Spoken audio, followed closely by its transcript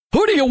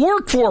Who do you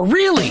work for,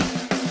 really?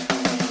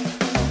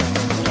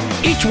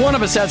 Each one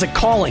of us has a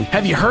calling.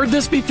 Have you heard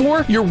this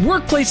before? Your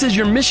workplace is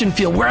your mission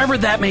field, wherever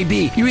that may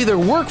be. You either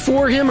work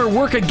for him or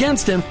work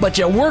against him, but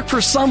you work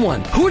for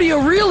someone. Who do you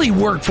really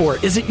work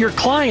for? Is it your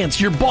clients,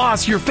 your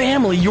boss, your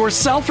family,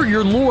 yourself, or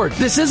your Lord?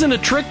 This isn't a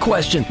trick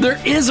question. There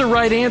is a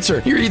right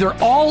answer. You're either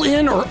all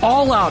in or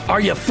all out.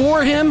 Are you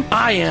for him?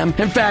 I am.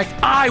 In fact,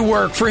 I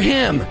work for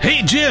him.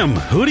 Hey, Jim,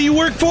 who do you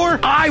work for?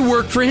 I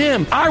work for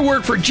him. I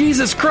work for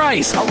Jesus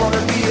Christ. I want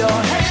to be your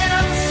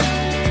hands.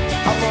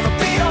 I want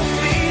to be your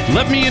feet.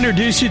 Let me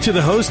introduce you to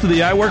the host of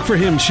the I Work For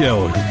Him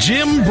show,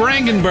 Jim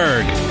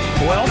Brangenberg.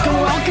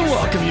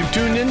 Welcome. You've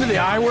tuned into the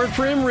I Work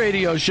For Him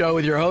radio show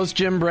with your host,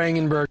 Jim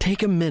Brangenberg.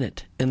 Take a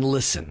minute and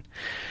listen.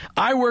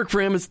 I Work For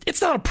Him,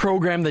 it's not a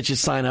program that you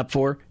sign up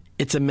for.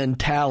 It's a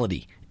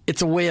mentality.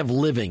 It's a way of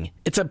living.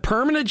 It's a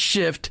permanent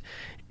shift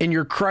in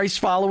your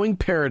Christ-following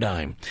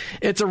paradigm.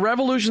 It's a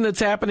revolution that's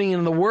happening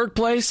in the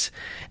workplace,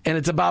 and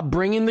it's about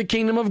bringing the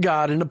kingdom of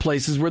God into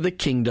places where the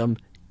kingdom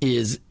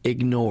is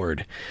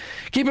ignored.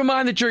 Keep in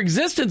mind that your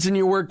existence in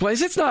your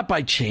workplace, it's not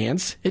by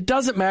chance. It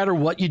doesn't matter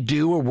what you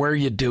do or where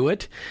you do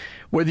it.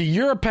 Whether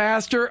you're a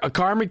pastor, a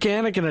car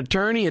mechanic, an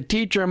attorney, a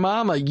teacher, a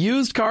mom, a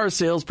used car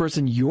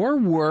salesperson, your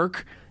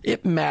work,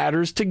 it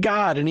matters to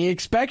God, and He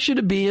expects you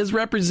to be His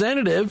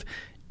representative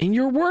in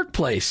your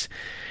workplace.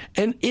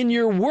 And in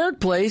your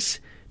workplace,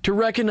 to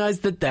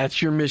recognize that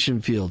that's your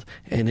mission field.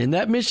 And in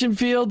that mission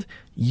field,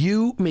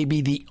 you may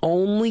be the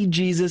only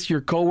Jesus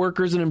your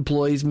coworkers and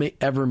employees may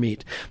ever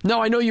meet.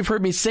 Now, I know you've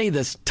heard me say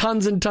this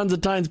tons and tons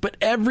of times, but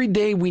every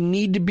day we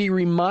need to be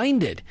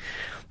reminded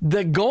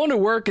that going to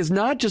work is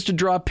not just to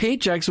draw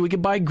paychecks so we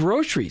can buy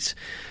groceries.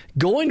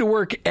 Going to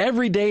work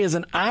every day is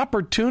an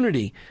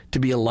opportunity to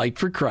be a light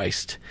for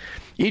Christ.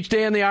 Each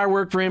day on the I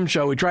Work For Him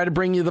show, we try to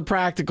bring you the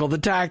practical, the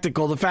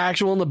tactical, the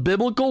factual, and the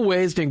biblical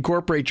ways to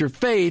incorporate your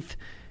faith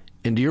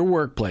into your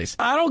workplace.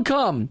 I don't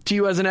come to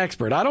you as an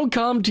expert. I don't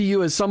come to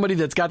you as somebody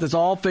that's got this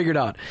all figured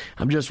out.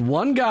 I'm just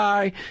one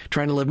guy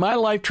trying to live my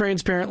life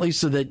transparently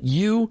so that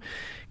you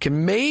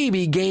can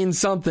maybe gain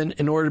something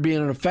in order to be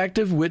an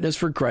effective witness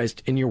for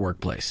Christ in your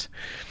workplace.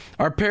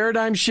 Our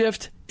paradigm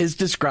shift is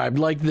described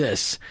like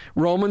this.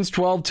 Romans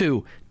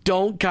 12:2.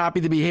 Don't copy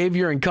the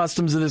behavior and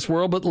customs of this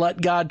world, but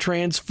let God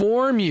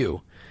transform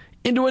you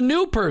into a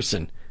new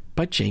person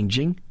by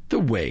changing the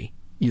way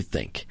you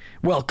think.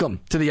 Welcome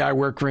to the I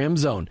Work For Him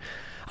zone.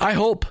 I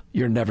hope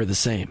you're never the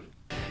same.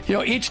 You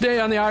know, each day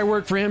on the I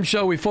Work For Him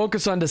show, we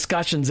focus on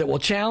discussions that will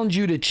challenge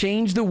you to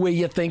change the way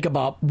you think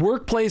about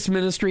workplace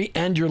ministry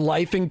and your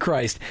life in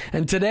Christ.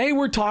 And today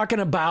we're talking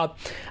about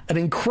an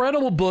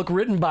incredible book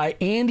written by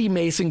Andy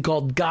Mason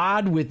called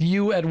God With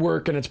You at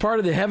Work. And it's part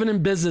of the Heaven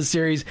in Business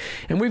series.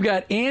 And we've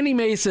got Andy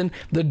Mason,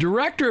 the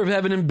director of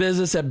Heaven in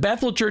Business at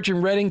Bethel Church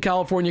in Redding,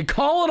 California,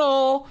 call it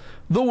all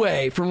the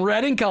way from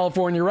Redding,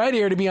 California, right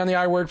here to be on the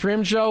I Work For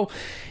Him show.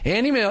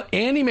 Andy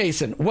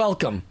Mason,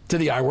 welcome to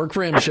the I Work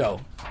For Him show.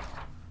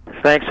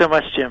 Thanks so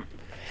much, Jim.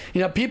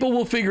 You know, people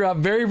will figure out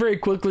very, very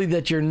quickly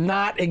that you're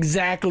not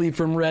exactly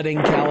from Redding,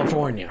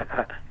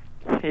 California.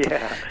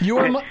 Yeah.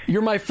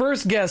 You're my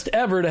first guest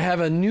ever to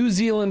have a New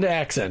Zealand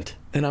accent,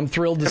 and I'm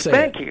thrilled to say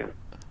Thank it. you.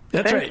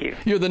 That's Thank right. you.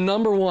 You're the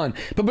number one.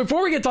 But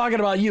before we get talking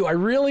about you, I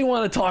really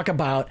want to talk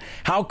about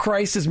how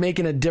Christ is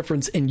making a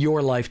difference in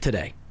your life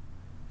today.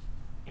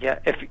 Yeah.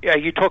 Are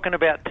you talking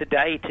about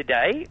today?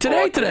 Today.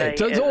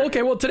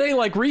 Okay. Well, today,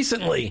 like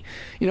recently,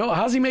 you know,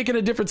 how's He making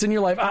a difference in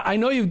your life? I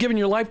know you've given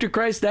your life to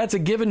Christ. That's a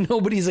given.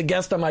 Nobody's a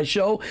guest on my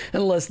show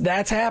unless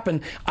that's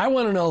happened. I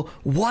want to know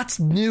what's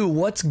new,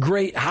 what's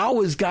great.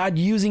 How is God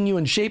using you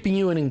and shaping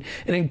you in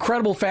an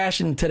incredible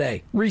fashion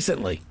today,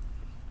 recently?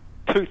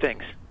 Two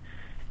things.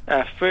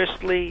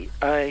 Firstly,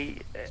 I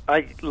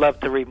love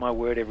to read my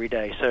word every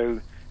day.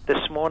 So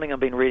this morning I've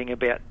been reading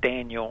about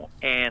Daniel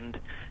and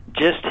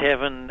just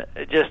having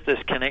this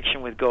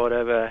connection with God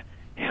over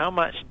how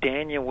much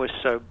Daniel was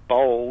so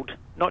bold,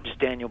 not just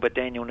Daniel, but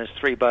Daniel and his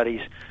three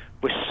buddies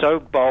were so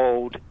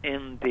bold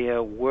in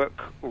their work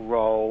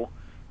role,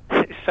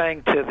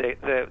 saying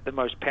to the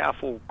most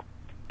powerful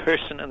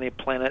person on their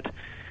planet,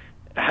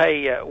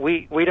 hey,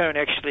 we don't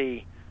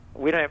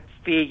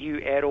fear you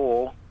at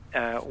all.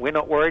 We're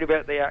not worried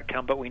about the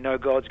outcome, but we know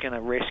God's going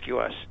to rescue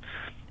us.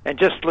 And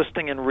just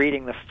listening and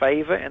reading the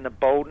favor and the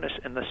boldness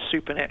and the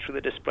supernatural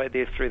that displayed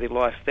there through their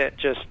life, that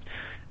just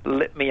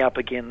lit me up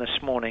again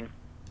this morning.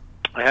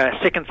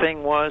 Second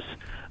thing was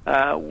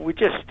we're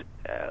just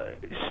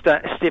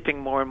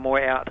stepping more and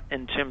more out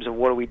in terms of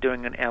what are we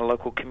doing in our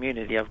local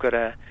community. I've got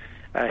a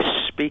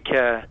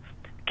speaker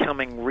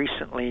coming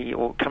recently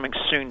or coming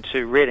soon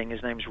to Redding.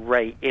 His name's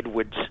Ray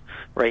Edwards,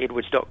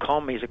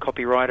 rayedwards.com. He's a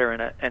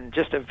copywriter and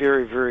just a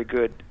very, very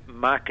good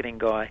marketing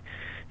guy.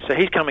 So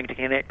he's coming to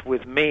connect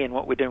with me and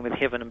what we're doing with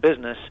Heaven and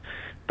Business,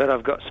 but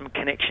I've got some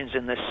connections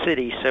in the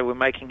city, so we're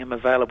making him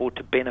available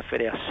to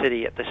benefit our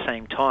city at the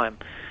same time.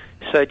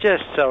 So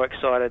just so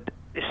excited,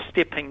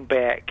 stepping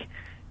back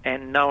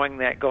and knowing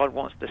that God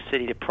wants the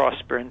city to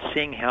prosper, and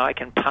seeing how I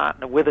can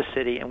partner with the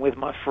city and with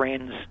my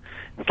friends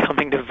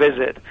coming to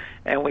visit,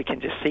 and we can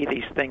just see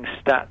these things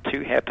start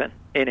to happen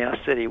in our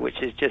city,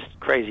 which is just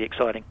crazy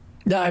exciting.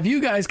 Now, have you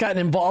guys gotten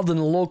involved in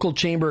the local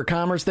Chamber of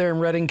Commerce there in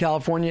Redding,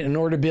 California, in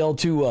order to be able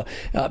to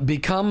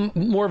become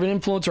more of an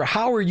influencer?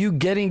 How are you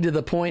getting to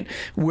the point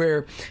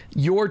where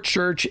your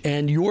church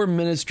and your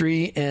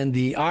ministry and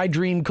the I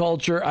Dream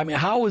culture, I mean,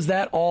 how is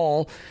that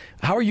all,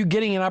 how are you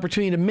getting an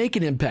opportunity to make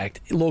an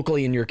impact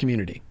locally in your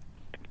community?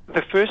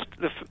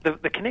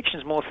 The connection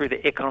is more through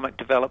the Economic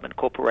Development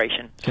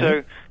Corporation. Okay.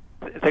 So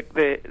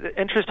the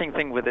interesting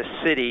thing with the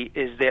city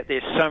is that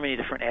there's so many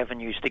different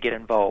avenues to get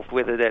involved,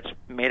 whether that's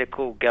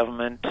medical,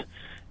 government,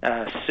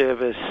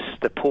 service,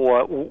 the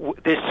poor.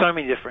 There's so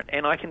many different,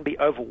 and I can be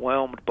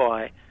overwhelmed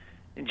by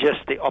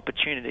just the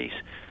opportunities.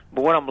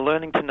 But what I'm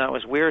learning to know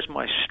is where is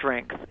my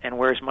strength, and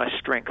where is my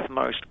strength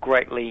most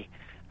greatly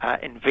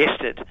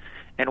invested,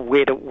 and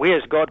where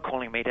is God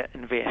calling me to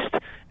invest?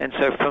 And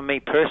so for me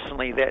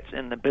personally, that's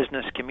in the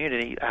business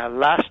community.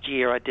 Last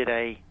year I did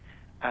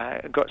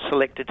got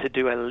selected to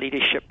do a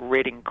Leadership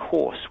Reading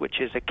course, which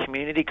is a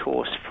community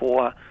course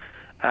for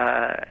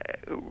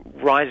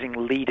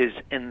rising leaders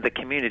in the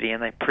community,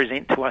 and they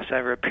present to us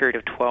over a period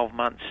of 12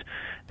 months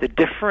the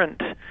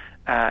different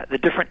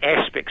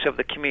aspects of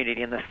the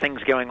community and the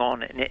things going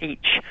on in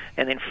each,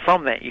 and then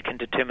from that you can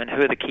determine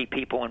who are the key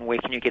people and where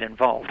can you get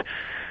involved.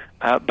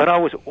 But I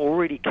was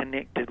already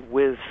connected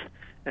with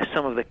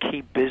some of the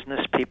key business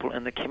people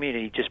in the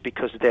community just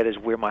because that is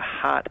where my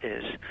heart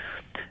is.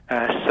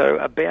 So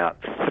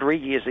about 3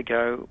 years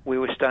ago, we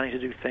were starting to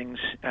do things,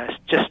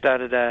 just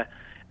started a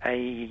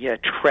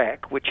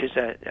track, which is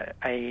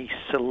a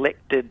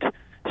selected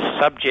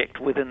subject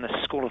within the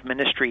School of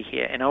Ministry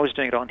here, and I was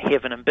doing it on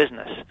heaven and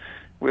business.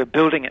 We were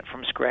building it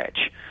from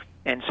scratch.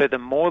 And so the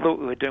more that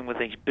we were doing with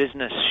these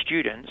business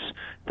students,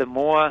 the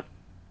more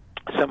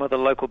some of the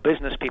local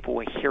business people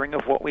were hearing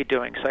of what we're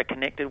doing. So I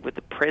connected with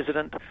the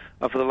president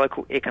of the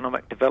local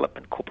Economic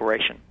Development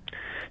Corporation.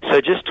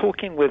 So just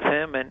talking with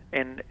him,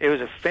 and it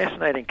was a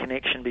fascinating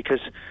connection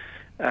because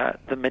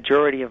the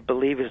majority of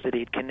believers that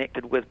he'd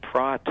connected with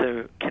prior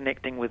to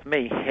connecting with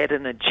me had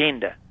an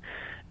agenda.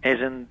 As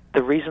in,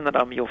 the reason that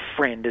I'm your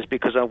friend is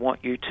because I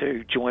want you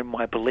to join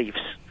my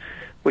beliefs,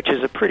 which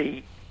is a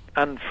pretty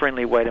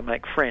unfriendly way to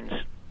make friends.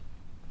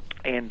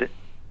 And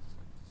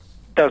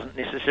doesn't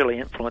necessarily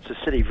influence the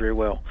city very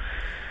well.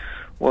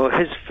 Well,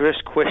 his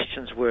first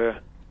questions were,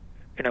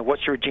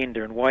 what's your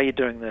agenda and why are you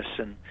doing this?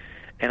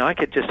 And I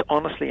could just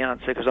honestly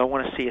answer, because I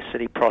want to see a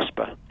city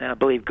prosper. And I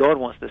believe God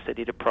wants the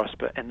city to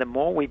prosper. And the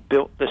more we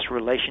built this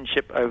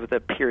relationship over the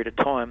period of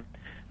time,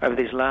 over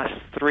these last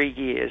 3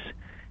 years,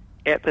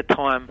 at the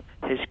time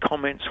his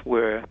comments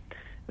were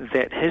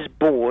that his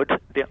board,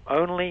 their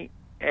only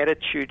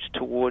attitudes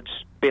towards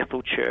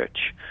Bethel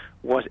Church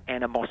was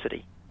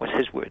animosity, was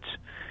his words.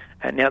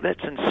 And now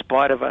that's in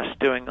spite of us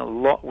doing a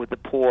lot with the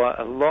poor,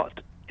 a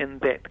lot in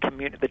that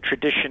community, the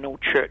traditional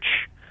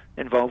church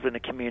involved in the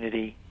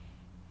community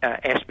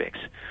aspects.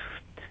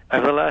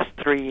 Over the last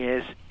 3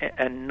 years,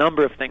 a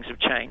number of things have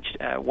changed.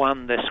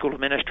 One, the School of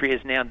Ministry is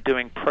now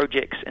doing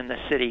projects in the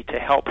city to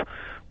help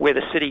where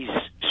the city's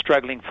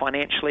struggling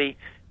financially.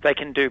 They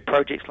can do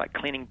projects like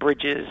cleaning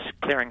bridges,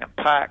 clearing up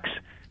parks.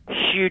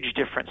 Huge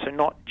difference. So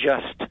not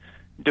just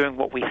doing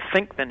what we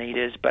think the need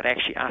is, but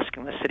actually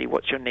asking the city,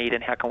 what's your need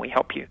and how can we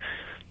help you?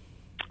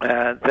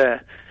 A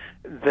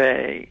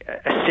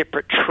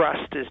separate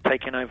trust is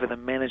taken over the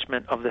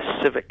management of the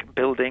civic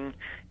building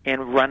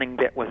and running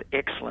that with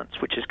excellence,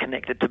 which is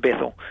connected to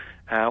Bethel.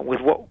 With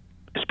what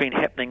has been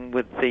happening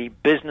with the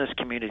business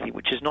community,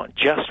 which is not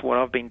just what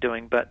I've been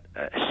doing, but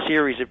a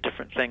series of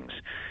different things.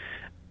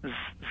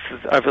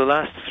 Over the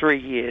last 3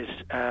 years,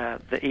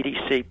 the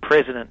EDC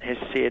president has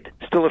said,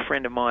 still a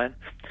friend of mine,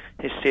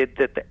 has said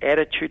that the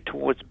attitude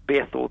towards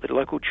Bethel, the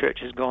local church,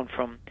 has gone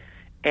from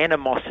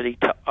animosity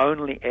to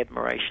only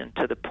admiration,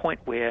 to the point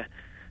where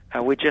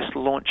we're just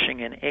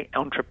launching an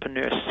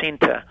entrepreneur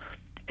center,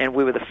 and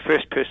we were the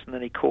first person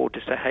that he called to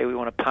say, hey, we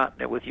want to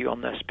partner with you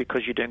on this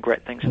because you're doing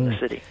great things in the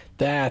city.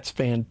 That's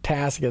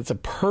fantastic. It's a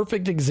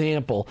perfect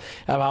example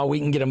of how we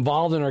can get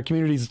involved in our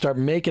communities and start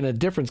making a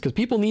difference, because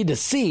people need to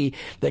see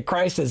that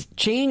Christ has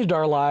changed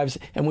our lives,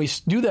 and we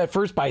do that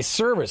first by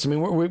service. I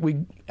mean, we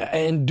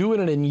and doing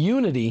it in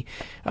unity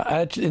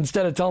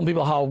instead of telling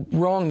people how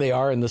wrong they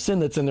are and the sin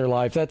that's in their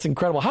life. That's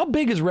incredible. How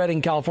big is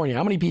Redding, California?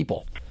 How many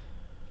people?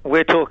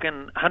 We're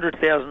talking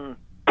 100,000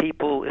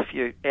 people if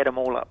you add them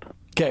all up.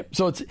 Okay,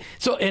 so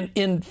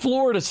in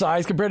Florida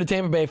size compared to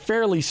Tampa Bay,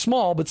 fairly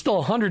small, but still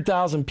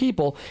 100,000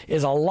 people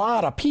is a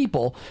lot of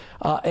people,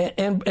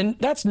 and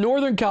that's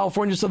Northern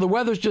California. So the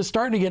weather's just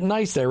starting to get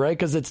nice there, right?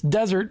 Because it's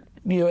desert,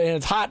 and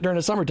it's hot during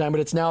the summertime,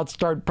 but it's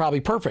probably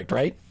perfect,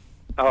 right?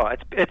 Oh,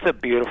 it's a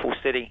beautiful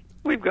city.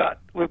 We've got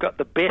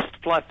the best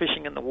fly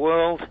fishing in the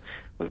world.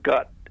 We've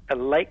got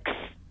lakes.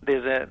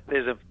 There's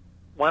a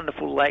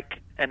wonderful lake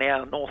an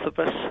hour north of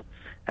us.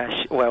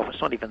 Well,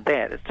 it's not even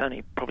that. It's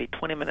only probably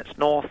 20 minutes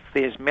north.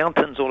 There's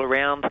mountains all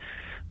around,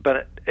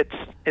 but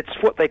it's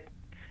what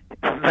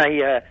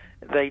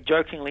They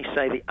jokingly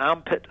say the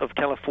armpit of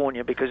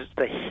California because it's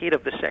the head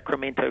of the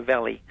Sacramento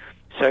Valley.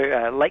 So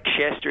Lake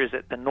Shasta is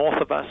at the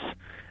north of us.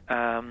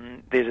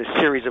 There's a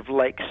series of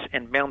lakes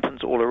and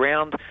mountains all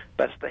around,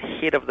 but it's the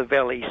head of the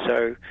valley,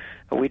 so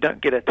we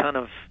don't get a ton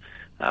of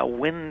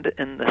wind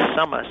in the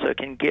summer, so it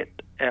can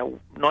get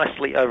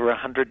nicely over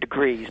 100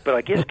 degrees. But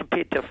I guess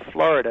compared to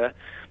Florida,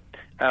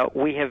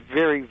 we have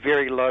very,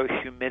 very low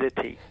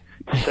humidity,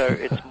 so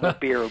it's more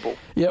bearable.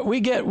 Yeah, we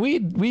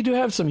do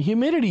have some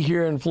humidity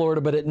here in Florida,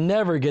 but it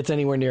never gets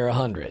anywhere near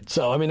 100.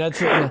 So I mean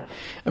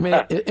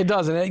it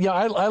doesn't.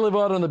 I live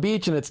out on the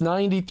beach and it's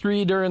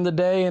 93 during the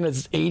day and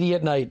it's 80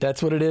 at night.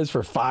 That's what it is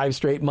for 5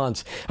 straight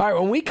months. All right,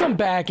 when we come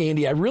back,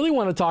 Andy, I really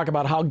want to talk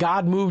about how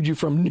God moved you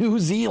from New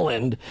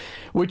Zealand,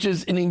 which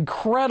is an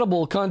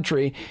incredible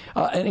country,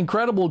 an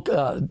incredible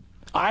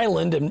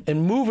island,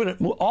 and moving it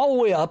all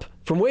the way up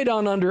from way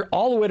down under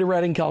all the way to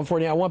Redding,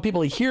 California. I want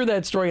people to hear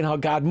that story and how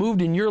God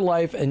moved in your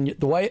life and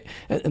the way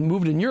and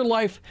moved in your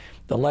life,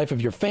 the life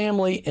of your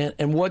family,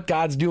 and what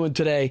God's doing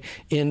today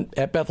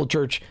at Bethel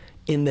Church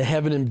in the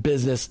Heaven and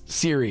Business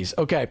series.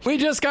 Okay, we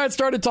just got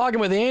started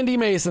talking with Andy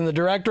Mason, the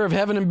director of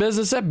Heaven and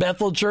Business at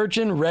Bethel Church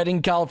in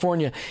Redding,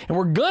 California. And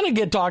we're going to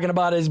get talking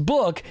about his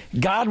book,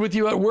 God with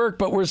You at Work,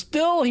 but we're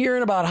still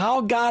hearing about how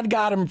God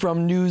got him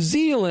from New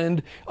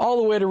Zealand all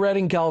the way to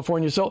Redding,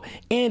 California. So,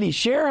 Andy,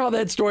 share how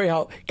that story,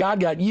 how God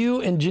got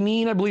you and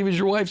Janine, I believe is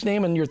your wife's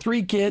name, and your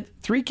 3 kids?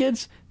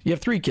 You have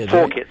 3 kids,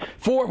 4 right? kids.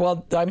 4.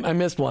 Well, I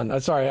missed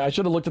one. Sorry, I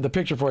should have looked at the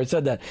picture before I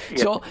said that. Yep.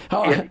 So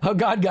how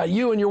God got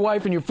you and your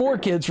wife and your 4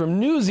 kids from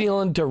New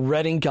Zealand to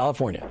Redding,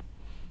 California.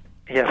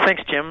 Yeah,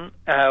 thanks, Jim.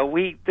 So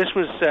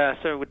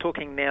we're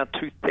talking now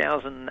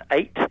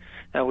 2008.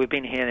 We've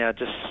been here now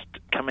just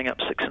coming up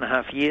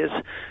 6.5 years.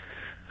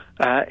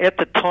 At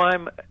the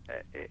time,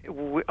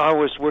 I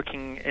was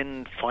working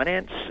in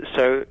finance,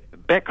 so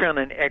background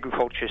in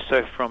agriculture,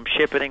 so from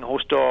shepherding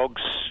horse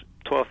dogs,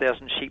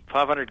 12,000 sheep,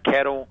 500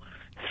 cattle,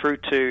 through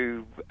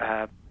to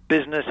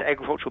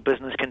agricultural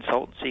business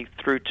consultancy,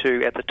 through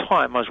to, at the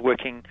time, I was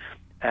working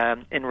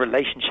in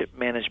relationship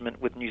management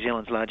with New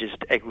Zealand's largest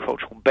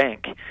agricultural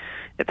bank.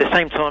 At the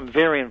same time,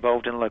 very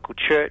involved in local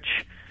church.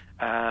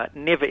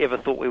 Never ever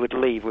thought we would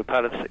leave. We're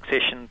part of the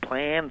succession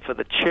plan for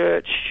the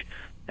church.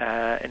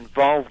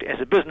 Involved as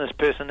a business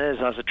person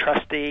as a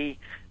trustee,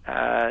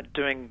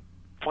 doing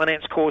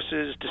finance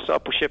courses,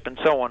 discipleship, and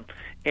so on.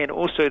 And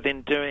also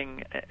then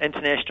doing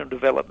international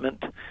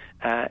development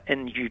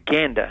in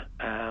Uganda.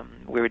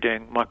 We were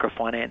doing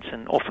microfinance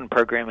and orphan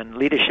program and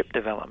leadership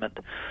development.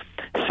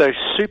 So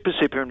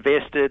super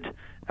invested.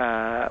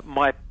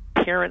 My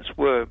parents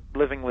were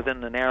living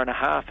within an hour and a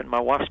half, and my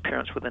wife's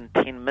parents within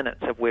 10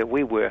 minutes of where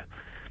we were.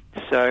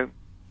 So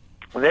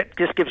that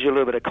just gives you a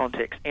little bit of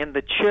context. And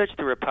the church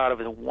that we're a part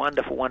of is a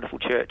wonderful, wonderful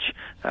church.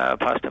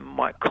 Pastor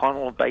Mike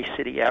Connell, Bay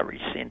City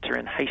Outreach Centre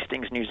in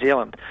Hastings, New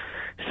Zealand.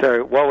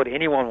 So why would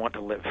anyone want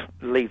to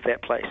leave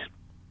that place?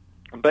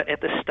 But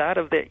at the start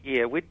of that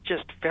year, we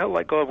just felt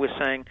like God was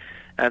saying,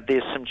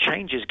 there's some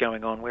changes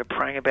going on. We're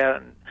praying about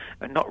it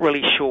and not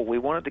really sure. We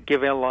wanted to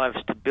give our lives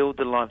to build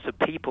the lives of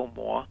people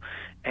more,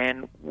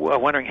 and we're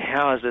wondering,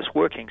 how is this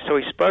working? So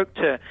he spoke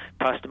to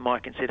Pastor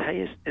Mike and said,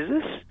 hey,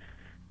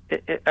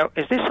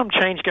 is there some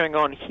change going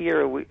on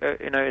here?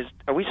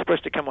 Are we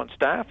supposed to come on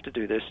staff to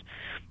do this?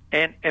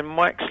 And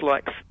Mike's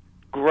like,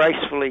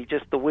 gracefully,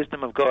 just the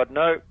wisdom of God,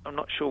 no, I'm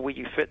not sure where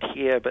you fit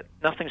here, but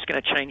nothing's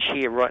going to change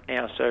here right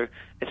now, so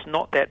it's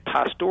not that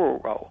pastoral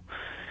role.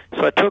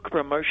 So I took a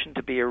promotion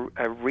to be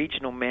a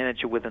regional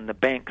manager within the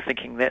bank,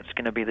 thinking that's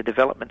going to be the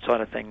development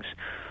side of things.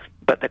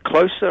 But the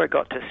closer I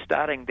got to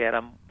starting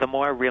that, the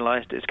more I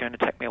realized it's going to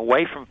take me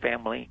away from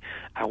family,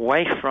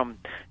 away from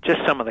just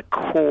some of the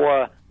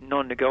core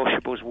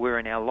non-negotiables were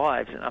in our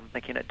lives, and I'm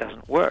thinking it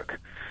doesn't work.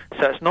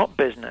 So it's not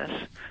business,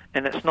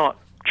 and it's not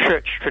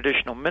church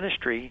traditional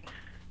ministry.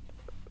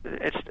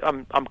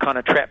 I'm kind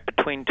of trapped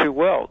between 2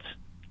 worlds.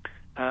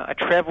 I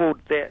traveled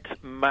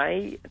that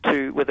May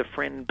with a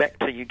friend back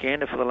to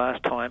Uganda for the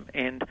last time,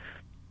 and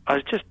I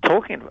was just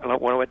talking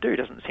about what do I do? It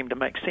doesn't seem to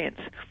make sense.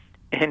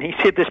 And he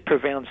said this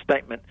profound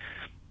statement,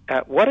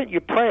 why don't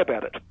you pray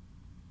about it?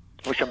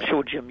 Which I'm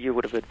sure, Jim, you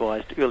would have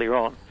advised earlier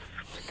on.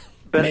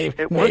 But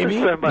it wasn't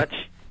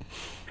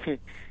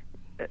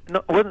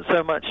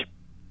so much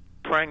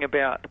praying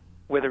about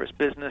whether it's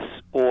business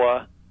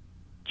or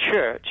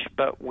church,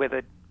 but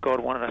whether God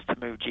wanted us to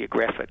move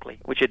geographically,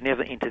 which had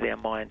never entered our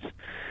minds.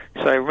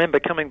 So I remember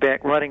coming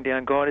back, writing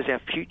down, God is our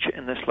future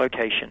in this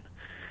location,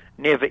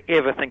 never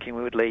ever thinking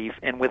we would leave.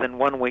 And within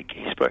 1 week,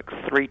 he spoke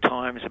 3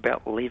 times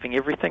about leaving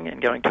everything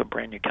and going to a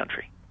brand new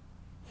country.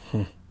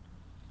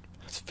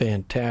 That's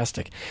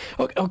fantastic.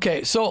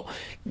 Okay, so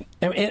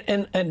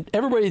and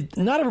everybody,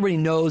 not everybody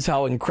knows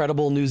how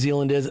incredible New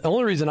Zealand is. The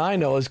only reason I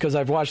know is because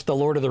I've watched the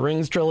Lord of the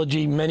Rings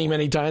trilogy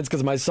many times,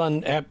 because my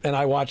son and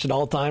I watch it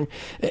all the time.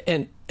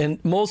 And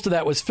And most of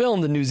that was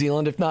filmed in New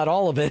Zealand, if not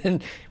all of it.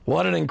 And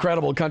what an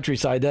incredible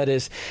countryside that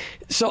is.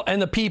 So,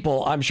 and the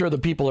people, I'm sure the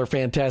people are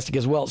fantastic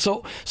as well.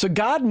 So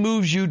God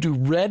moves you to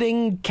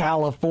Redding,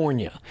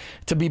 California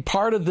to be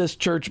part of this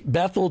church,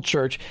 Bethel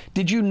Church.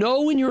 Did you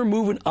know when you were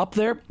moving up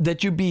there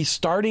that you'd be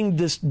starting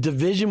this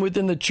division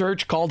within the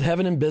church called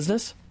Heaven and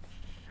Business?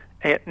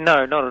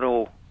 No, not at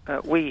all.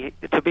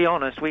 To be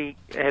honest, we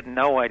had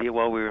no idea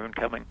why we were even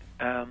coming.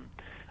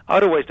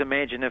 I'd always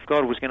imagined if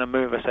God was going to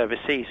move us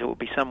overseas, it would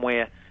be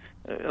somewhere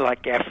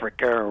like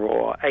Africa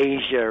or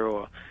Asia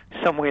or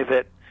somewhere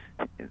that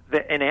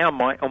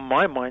on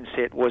my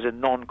mindset was a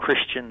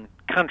non-Christian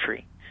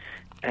country.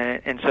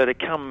 And so to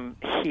come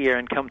here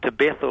and come to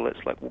Bethel,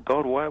 it's like, well,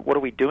 God, what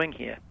are we doing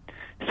here?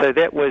 So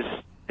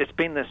it's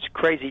been this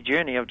crazy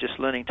journey of just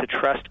learning to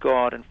trust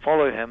God and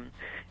follow Him.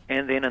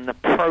 And then in the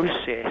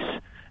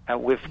process,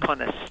 we've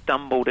kind of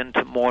stumbled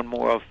into more and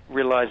more of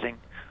realizing,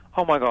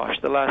 oh my gosh,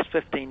 the last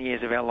 15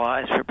 years of our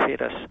lives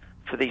prepared us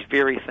for these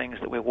very things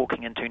that we're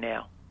walking into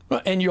now.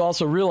 And you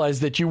also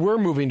realized that you were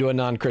moving to a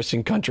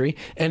non-Christian country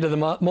and to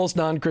the most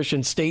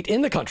non-Christian state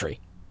in the country,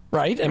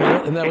 right? I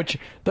mean,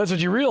 that's what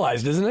you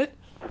realized, isn't it?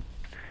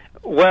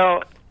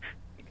 Well,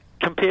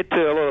 compared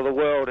to a lot of the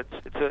world,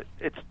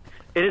 it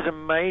is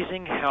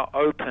amazing how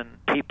open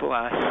people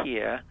are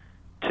here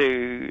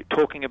to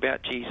talking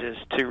about Jesus,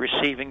 to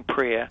receiving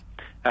prayer,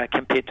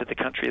 compared to the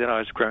country that I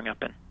was growing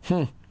up in.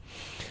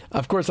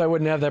 Of course, I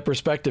wouldn't have that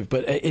perspective,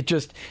 but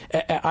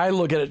I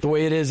look at it the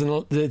way it is,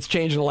 and it's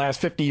changed in the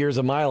last 50 years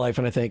of my life,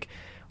 and I think,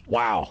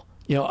 wow.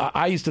 You know,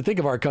 I used to think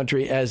of our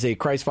country as a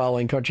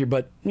Christ-following country,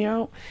 but, you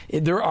know,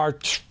 there are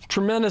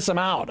tremendous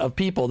amount of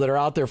people that are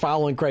out there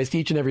following Christ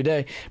each and every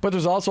day, but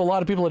there's also a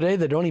lot of people today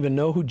that don't even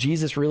know who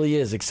Jesus really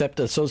is,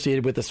 except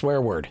associated with the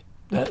swear word.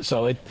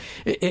 So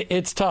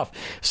it's tough.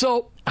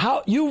 So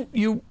how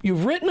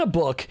you've written a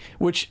book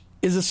which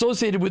is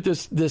associated with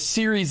this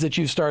series that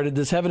you've started,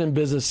 this Heaven and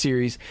Business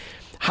series.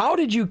 How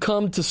did you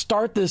come to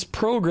start this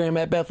program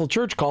at Bethel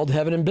Church called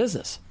Heaven and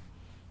Business?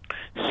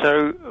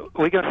 So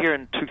we got here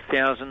in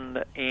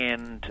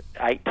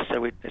 2008.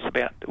 So it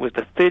was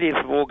the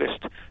 30th of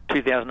August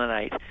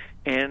 2008,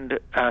 and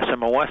so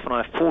my wife and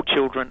I have 4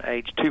 children,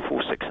 aged 2,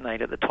 4, 6, and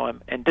 8 at the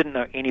time, and didn't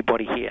know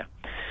anybody here.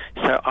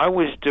 So I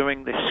was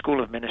doing the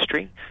School of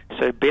Ministry,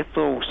 so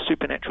Bethel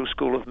Supernatural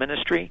School of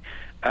Ministry,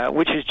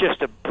 which is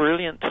just a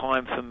brilliant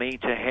time for me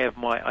to have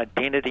my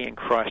identity in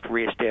Christ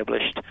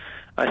reestablished.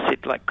 I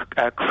said,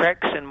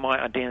 cracks in my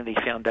identity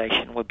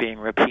foundation were being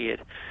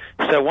repaired.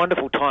 So a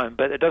wonderful time,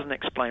 but it doesn't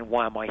explain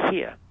why am I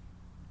here.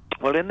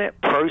 Well, in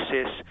that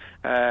process,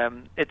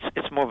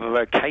 it's more of a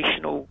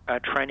vocational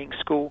training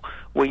school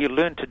where you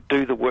learn to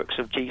do the works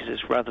of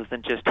Jesus rather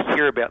than just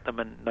hear about them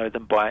and know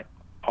them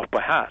off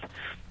by heart.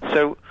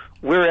 So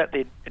we're out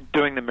there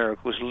doing the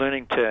miracles,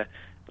 learning how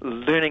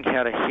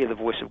to hear the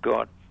voice of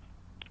God,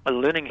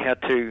 learning how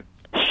to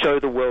show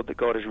the world that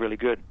God is really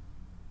good.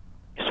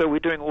 So we're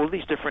doing all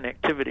these different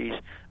activities,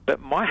 but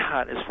my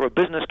heart is for a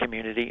business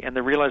community and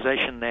the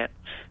realization that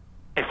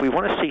if we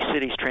want to see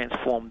cities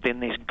transformed, then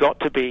there's got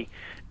to be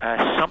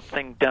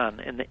something done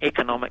in the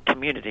economic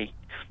community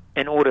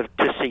in order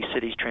to see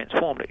cities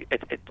transformed.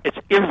 It's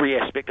every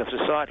aspect of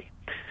society.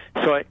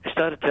 So I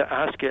started to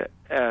ask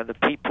the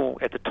people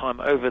at the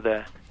time over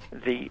the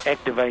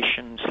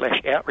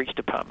activation/outreach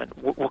department,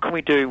 what can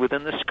we do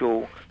within the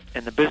school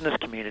and the business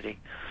community?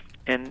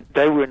 And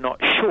they were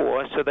not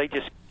sure, so they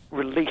just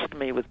released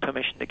me with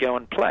permission to go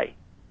and play.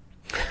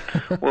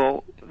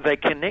 Well, they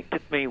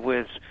connected me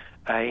with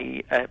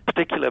a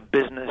particular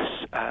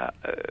business.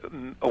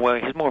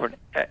 Well, he's more of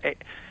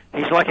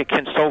he's like a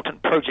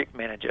consultant project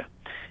manager.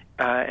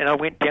 And I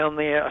went down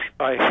there.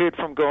 I heard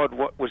from God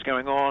what was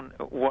going on,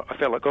 what I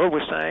felt like God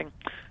was saying.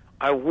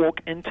 I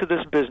walk into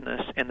this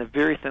business, and the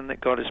very thing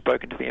that God has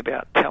spoken to me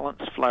about,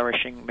 talents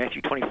flourishing,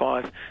 Matthew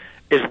 25,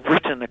 is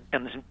written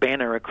in this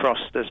banner across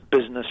this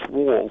business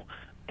wall,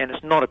 and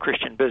it's not a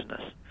Christian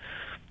business.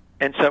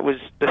 And so it was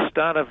the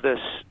start of this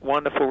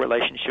wonderful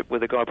relationship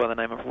with a guy by the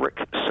name of Rick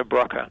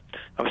Sabroca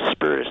of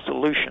Spirit of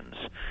Solutions,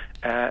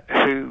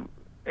 who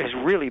has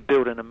really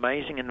built an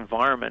amazing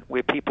environment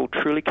where people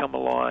truly come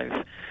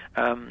alive.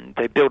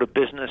 They build a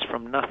business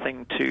from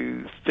nothing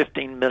to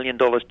 $15 million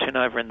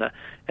turnover in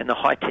the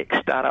high-tech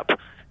startup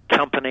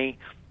company,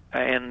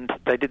 and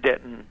they did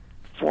that in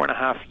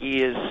 4.5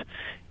 years.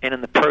 And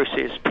in the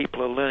process,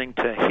 people are learning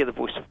to hear the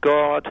voice of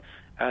God.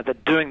 They're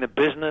doing the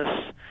business.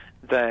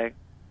 They're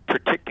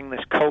protecting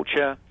this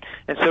culture.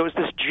 And so it was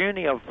this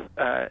journey of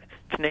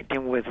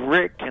connecting with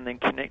Rick and then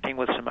connecting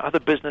with some other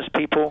business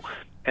people.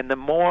 And the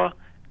more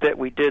that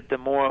we did, the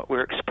more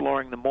we're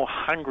exploring, the more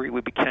hungry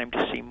we became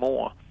to see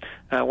more.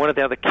 One of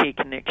the other key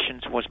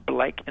connections was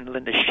Blake and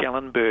Linda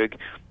Schellenberg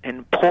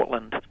in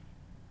Portland.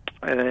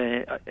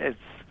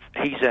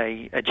 He's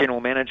a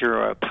general manager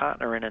or a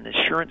partner in an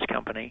insurance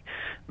company,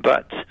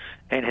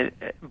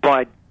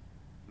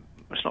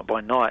 it's not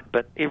by night,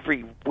 but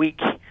every week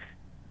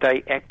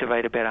they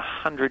activate about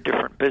 100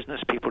 different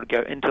business people to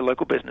go into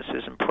local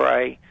businesses and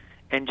pray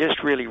and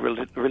just really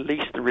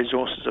release the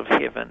resources of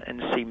heaven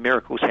and see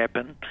miracles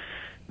happen.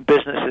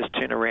 businesses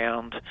turn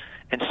around,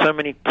 and so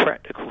many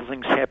practical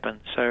things happen.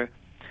 So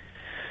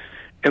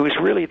it was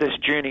really this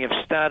journey of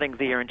starting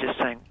there and just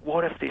saying,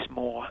 what if there's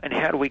more, and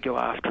how do we go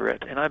after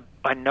it? And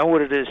I know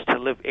what it is to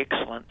live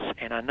excellence,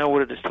 and I know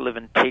what it is to live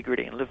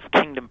integrity and live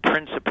kingdom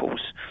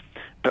principles,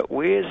 but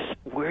where's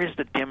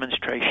the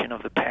demonstration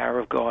of the power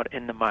of God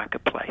in the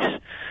marketplace?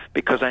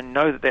 Because I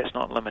know that that's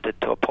not limited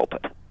to a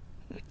pulpit.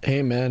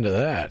 Amen to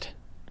that.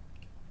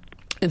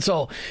 And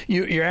so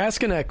you're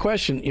asking that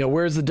question,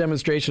 where's the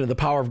demonstration of the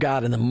power of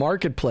God in the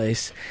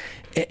marketplace?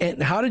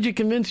 And how did you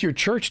convince your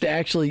church to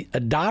actually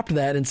adopt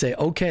that and say,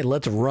 okay,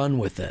 let's run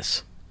with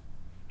this?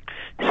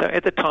 So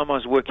at the time I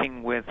was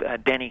working with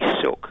Danny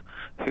Silk,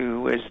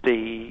 who was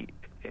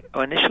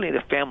initially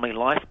the family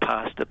life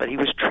pastor, but he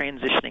was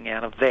transitioning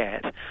out of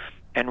that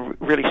and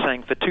really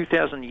saying for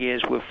 2,000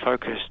 years we've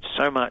focused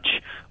so much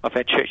of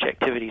our church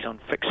activities on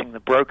fixing the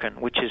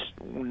broken, which is,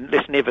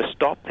 let's never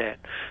stop that.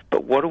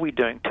 But what are we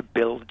doing to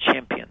build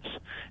champions?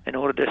 In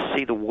order to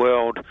see the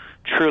world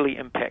truly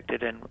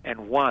impacted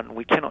and won,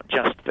 we cannot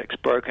just fix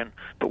broken,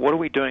 but what are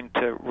we doing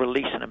to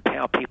release and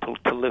empower people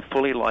to live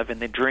fully alive in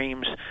their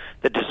dreams,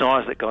 the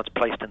desires that God's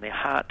placed in their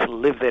heart, to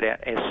live that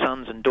out as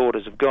sons and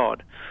daughters of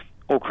God?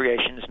 All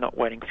creation is not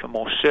waiting for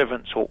more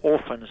servants or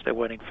orphans, they're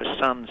waiting for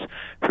sons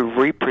who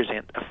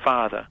represent a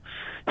father.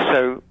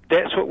 So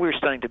that's what we were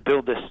starting to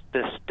build,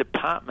 this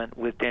department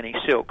with Danny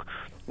Silk,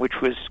 which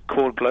was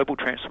called Global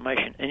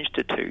Transformation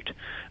Institute,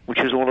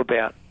 which is all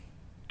about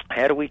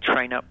how do we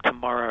train up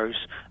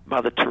tomorrow's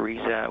Mother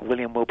Teresa,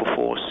 William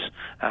Wilberforce,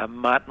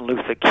 Martin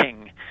Luther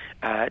King,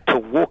 to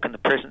walk in the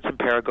presence and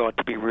power of God,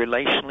 to be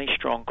relationally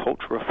strong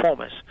cultural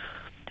reformers.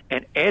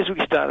 And as we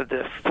started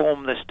to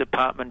form this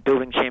department,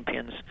 Building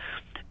Champions,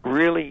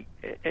 really,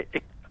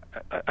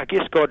 I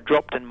guess God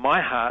dropped in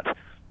my heart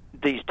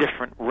these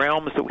different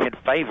realms that we had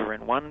favor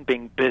in, one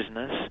being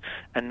business,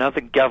 another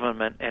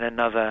government, and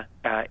another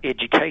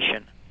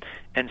education.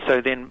 And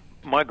so then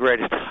my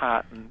greatest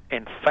heart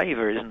and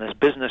favor is in this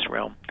business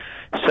realm.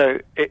 So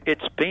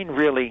it's been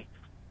really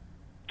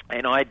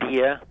an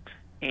idea,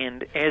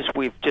 and as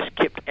we've just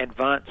kept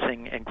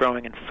advancing and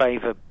growing in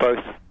favor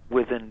both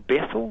within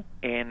Bethel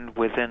and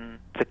within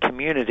the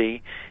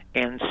community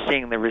and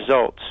seeing the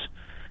results,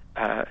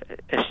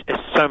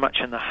 it's so much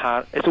in the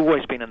heart, it's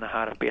always been in the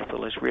heart of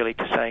Bethel, is really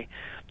to say,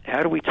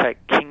 how do we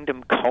take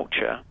kingdom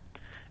culture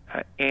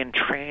and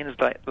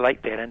translate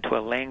that into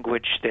a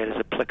language that is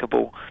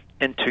applicable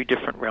into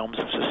different realms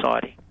of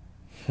society?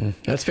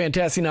 That's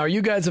fantastic. Now, are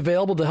you guys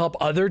available to help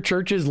other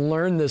churches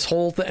learn this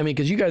whole thing? I mean,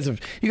 because you guys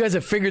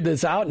have figured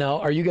this out now.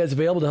 Are you guys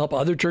available to help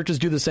other churches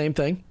do the same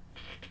thing?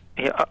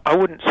 Yeah, I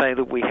wouldn't say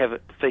that we have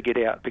it figured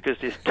out, because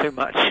there's too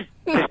much.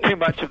 There's too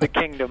much of the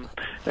kingdom.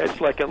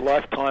 It's like a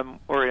lifetime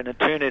or an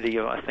eternity,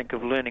 I think,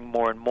 of learning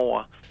more and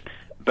more.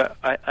 But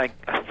I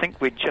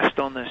think we're just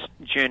on this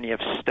journey of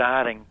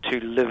starting to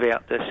live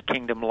out this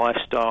kingdom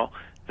lifestyle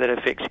that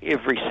affects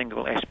every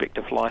single aspect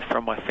of life,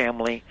 from my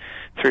family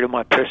through to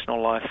my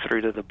personal life,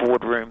 through to the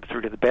boardroom,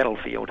 through to the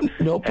battlefield.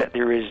 Nope.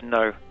 There is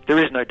no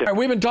difference. Right,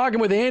 we've been talking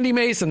with Andy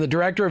Mason, the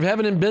Director of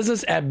Heaven and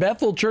Business at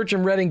Bethel Church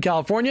in Redding,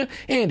 California.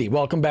 Andy,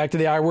 welcome back to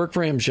the I Work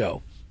for Him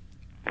show.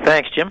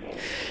 Thanks, Jim.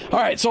 All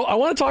right, so I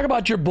want to talk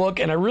about your book,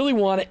 and I really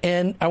want to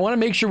end. I want to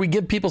make sure we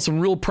give people some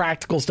real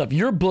practical stuff.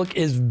 Your book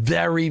is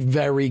very,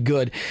 very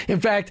good. In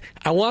fact,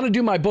 I want to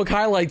do my book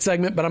highlight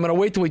segment, but I'm going to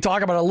wait till we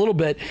talk about it a little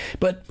bit.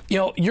 But,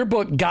 your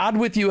book, God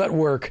with You at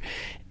Work,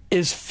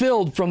 is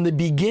filled from the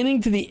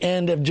beginning to the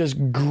end of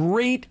just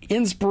great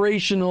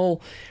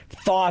inspirational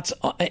thoughts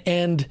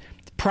and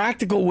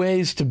practical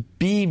ways to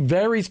be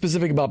very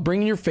specific about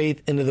bringing your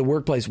faith into the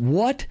workplace.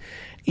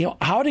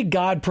 How did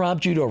God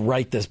prompt you to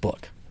write this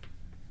book?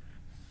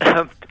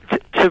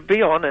 To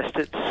be honest,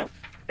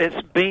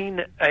 it's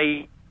been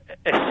a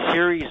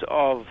series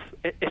of,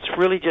 it's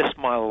really just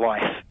my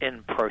life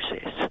in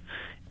process,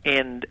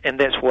 and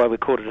that's why we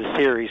called it a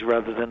series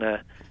rather than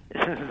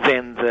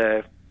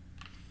the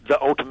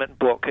ultimate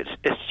book.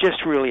 It's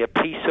just really a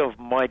piece of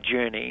my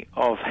journey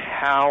of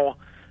how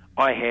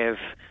I have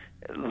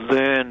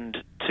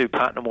learned to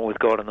partner more with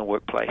God in the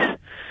workplace.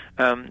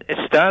 It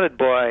started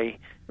by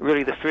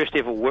really the first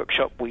ever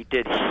workshop we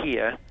did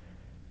here.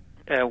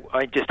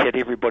 I just had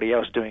everybody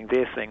else doing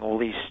their thing, all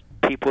these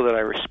people that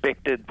I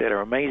respected that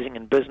are amazing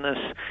in business.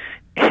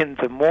 And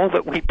the more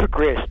that we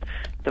progressed,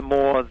 the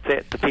more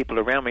that the people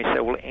around me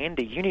say, well,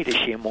 Andy, you need to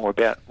share more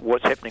about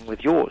what's happening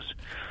with yours.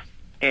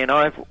 And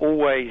I've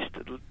always,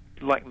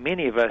 like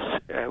many of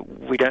us,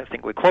 we don't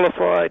think we're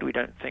qualified, we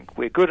don't think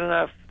we're good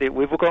enough.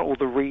 We've got all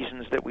the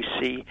reasons that we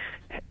see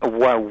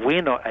why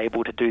we're not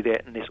able to do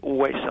that, and there's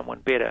always someone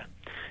better.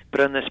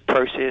 But in this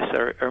process,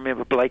 I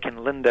remember Blake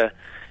and Linda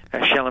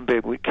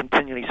Schellenberg would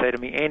continually say to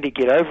me, Andy,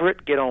 get over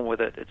it, get on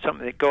with it. It's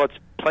something that God's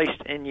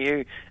placed in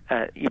you.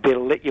 You better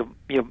let your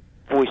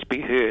voice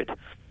be heard.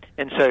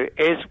 And so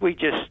as we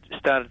just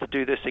started to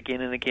do this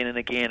again and again and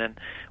again, and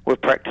we're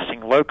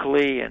practicing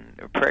locally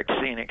and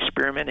practicing and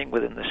experimenting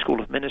within the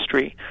School of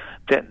Ministry,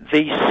 that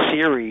these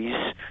series,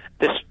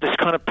 this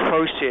kind of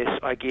process,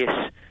 I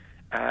guess,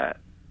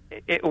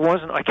 it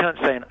wasn't. I can't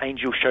say an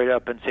angel showed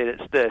up and said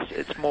it's this.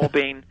 It's more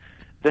been.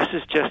 This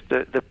is just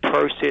the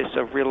process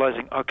of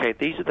realizing. Okay,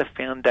 these are the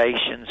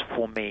foundations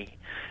for me.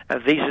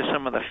 These are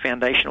some of the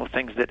foundational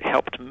things that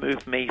helped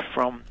move me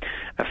from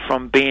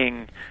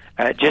being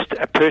just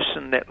a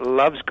person that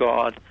loves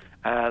God,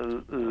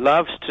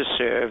 loves to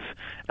serve,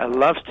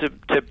 loves to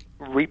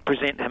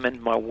represent Him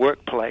in my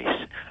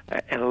workplace,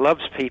 and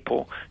loves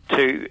people,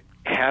 to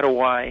how do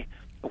I,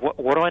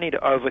 what do I need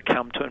to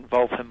overcome to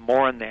involve Him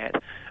more in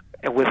that,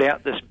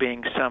 without this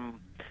being some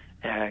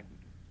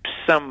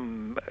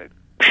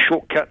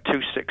shortcut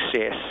to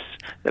success,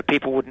 that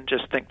people wouldn't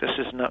just think this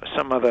is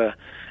some other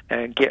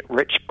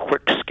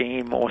get-rich-quick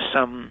scheme or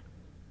some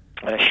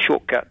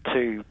shortcut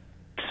to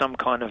some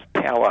kind of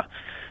power,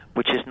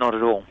 which is not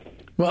at all.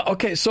 Well,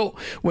 okay, so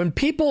when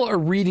people are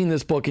reading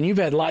this book, and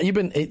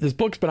this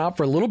book's been out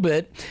for a little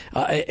bit,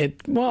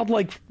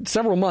 like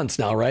several months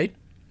now, right?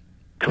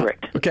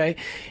 Correct. Okay.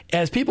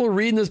 As people are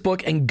reading this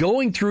book and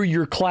going through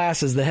your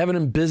classes, the Heaven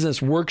and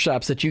Business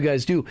workshops that you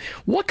guys do,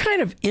 what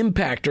kind of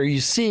impact are you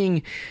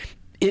seeing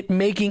it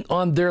making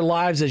on their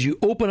lives as you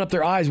open up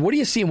their eyes? What are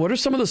you seeing? What are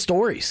some of the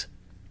stories?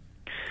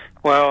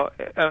 Well,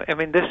 I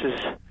mean,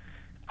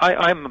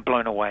 I'm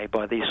blown away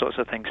by these sorts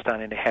of things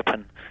starting to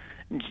happen.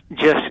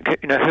 Just,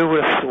 who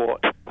would have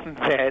thought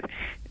that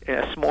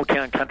a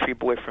small-town country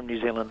boy from New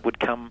Zealand would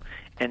come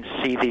and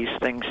see these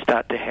things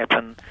start to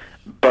happen,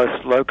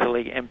 both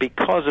locally and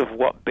because of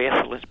what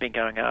Bethel has been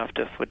going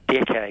after for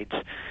decades,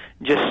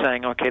 just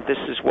saying, okay, this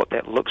is what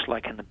that looks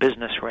like in the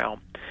business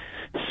realm.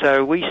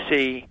 So we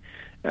see,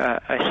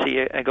 I see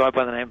a guy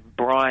by the name of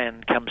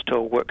Brian comes to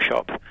a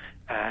workshop.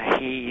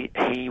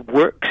 He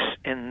works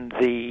in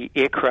the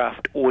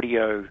aircraft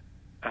audio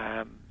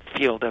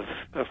field of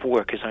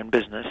work, his own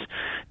business,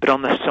 but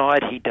on the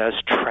side he does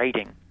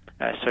trading,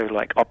 so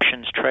like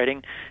options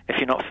trading. If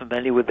you're not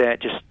familiar with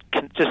that, just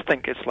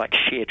think it's like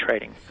share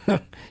trading.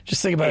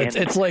 Just think about it.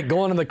 It's like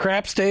going to the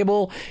craps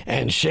table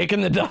and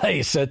shaking the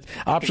dice.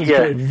 Options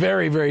trade,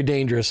 very, very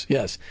dangerous.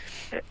 Yes.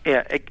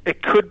 Yeah,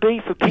 it could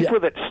be for people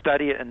that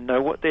study it and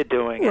know what they're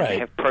doing and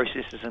have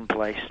processes in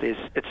place.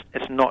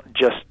 It's not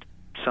just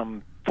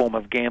some form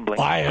of gambling.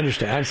 I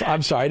understand.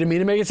 I'm sorry, I didn't mean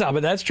to make it sound,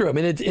 but that's true. I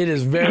mean, it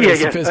is very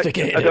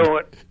sophisticated.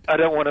 I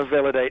don't want to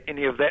validate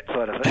any of that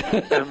side of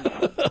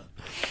it,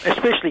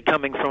 especially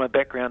coming from a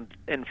background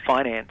in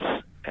finance,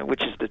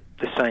 which is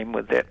the same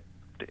with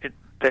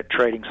that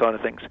trading side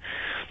of things.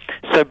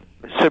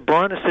 So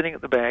Brian is sitting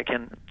at the back,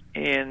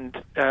 and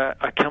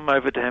I come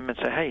over to him and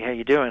say, "Hey, how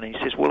you doing?" And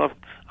he says, "Well,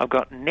 I've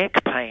got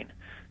neck pain."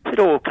 I said,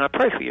 "Oh, can I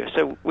pray for you?"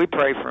 So we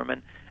pray for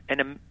him,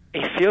 and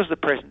he feels the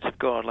presence of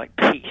God, like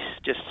peace,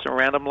 just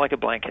surround him like a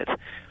blanket.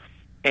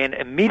 And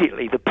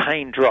immediately the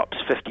pain drops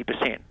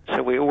 50%.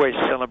 So we always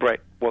celebrate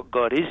what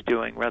God is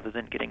doing rather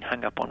than getting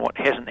hung up on what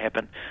hasn't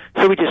happened.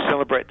 So we just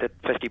celebrate that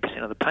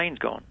 50% of the pain's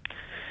gone.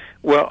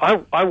 Well,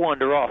 I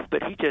wander off,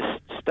 but he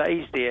just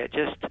stays there,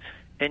 just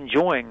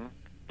enjoying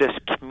this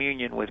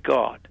communion with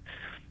God.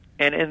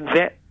 And in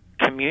that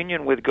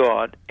communion with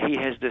God, he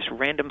has this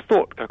random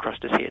thought go across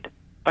his head.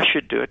 I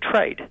should do a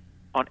trade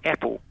on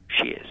Apple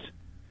shares.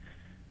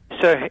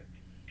 So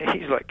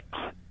he's like,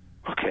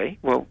 okay,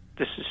 well,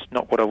 this is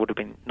not what I would have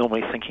been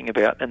normally thinking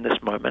about in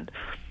this moment.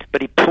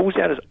 But he pulls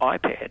out his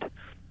iPad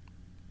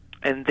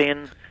and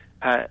then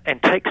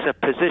and takes a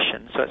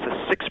position. So it's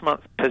a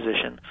 6-month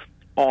position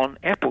on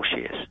Apple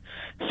shares.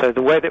 So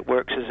the way that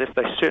works is if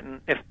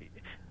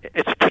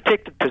it's a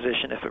protected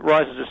position. If it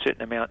rises a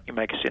certain amount, you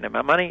make a certain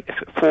amount of money.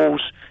 If it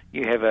falls,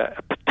 you have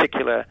a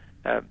particular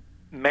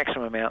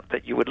maximum amount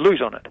that you would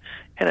lose on it.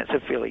 And it's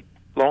a fairly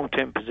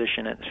long-term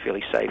position, and it's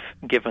fairly safe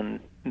given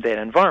that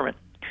environment.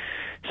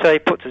 So he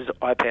puts his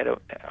iPad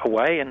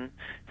away and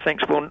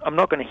thinks, well, I'm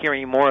not going to hear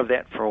any more of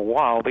that for a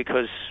while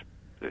because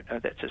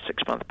that's a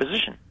 6-month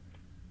position.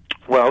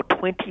 Well,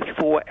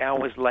 24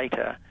 hours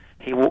later,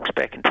 he walks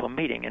back into a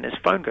meeting and his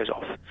phone goes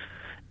off.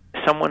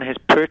 Someone has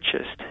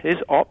purchased his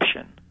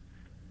option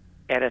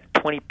at a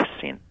 20%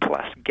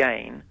 plus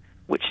gain,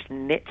 which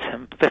nets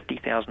him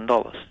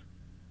 $50,000.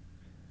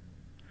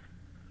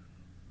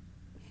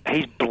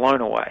 He's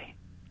blown away.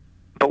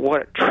 But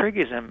what it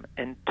triggers him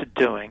into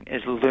doing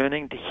is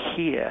learning to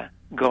hear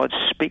God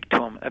speak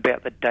to him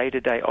about the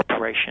day-to-day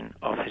operation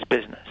of his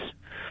business.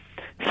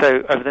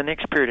 So over the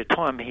next period of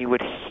time, he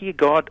would hear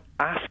God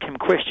ask him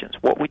questions.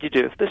 What would you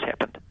do if this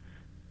happened?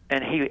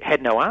 And he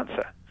had no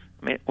answer.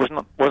 I mean, it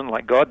wasn't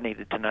like God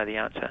needed to know the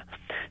answer.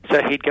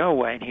 So he'd go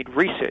away and he'd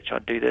research.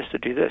 I'd do this,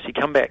 I'd do this. He'd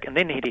come back, and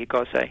then he'd hear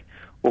God say,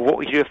 well, what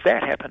would you do if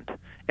that happened?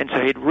 And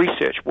so he'd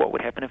research what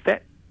would happen if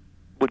that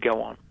would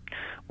go on.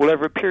 Well,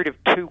 over a period of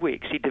 2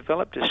 weeks, he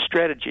developed a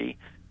strategy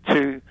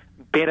to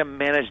better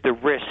manage the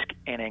risk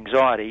and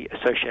anxiety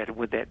associated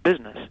with that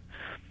business,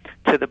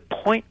 to the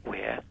point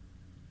where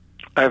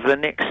over the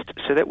next,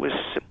 so that was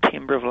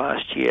September of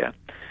last year,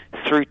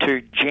 through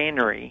to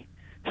January,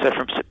 so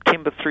from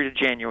September through to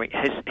January,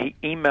 he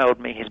emailed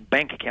me his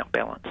bank account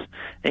balance.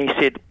 And he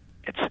said,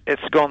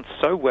 it's gone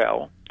so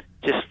well,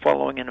 just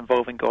following and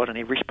involving God in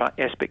every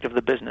aspect of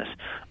the business.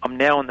 I'm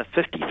now in the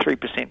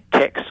 53%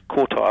 tax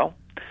quartile.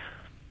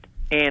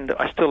 and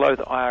I still owe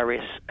the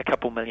IRS a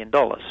couple $1 million.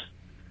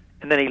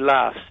 And then he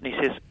laughs and he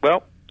says,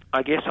 well,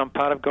 I guess I'm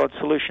part of God's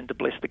solution to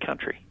bless the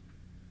country.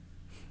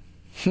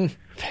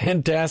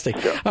 Fantastic.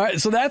 All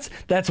right, so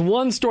that's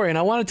one story, and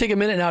I want to take a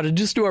minute now to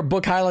just do our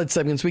book highlight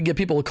segment so we can get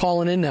people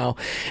calling in now.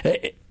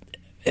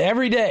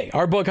 Every day,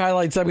 our book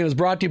highlight segment is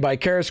brought to you by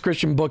Charis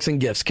Christian Books and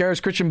Gifts. Charis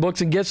Christian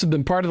Books and Gifts have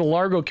been part of the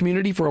Largo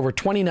community for over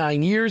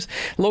 29 years.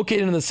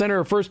 Located in the center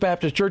of First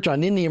Baptist Church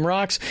on Indian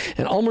Rocks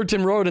and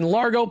Ulmerton Road in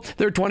Largo,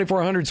 their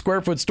 2,400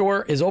 square foot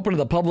store is open to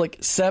the public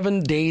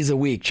 7 days a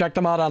week. Check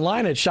them out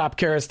online at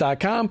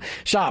shopcharis.com,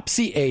 shop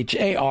CHARIS.com.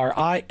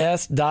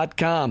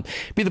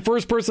 Be the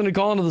first person to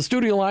call into the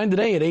studio line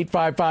today at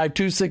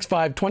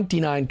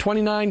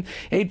 855-265-2929,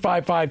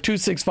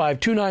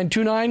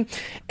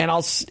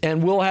 855-265-2929,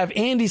 and we'll have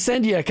Andy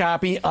send you a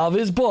copy of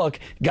his book,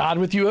 God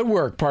with You at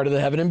Work, part of the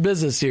Heaven and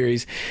Business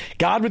series.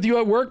 God with You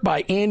at Work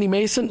by Andy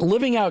Mason.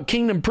 Living out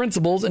kingdom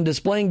principles and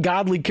displaying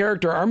godly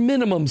character are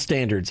minimum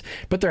standards,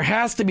 but there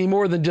has to be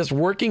more than just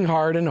working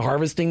hard and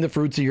harvesting the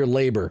fruits of your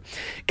labor.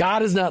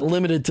 God is not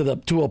limited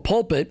to a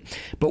pulpit,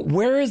 but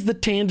where is the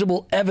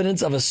tangible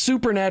evidence of a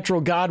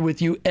supernatural God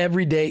with you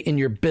every day in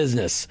your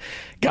business?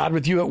 God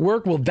with You at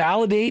Work will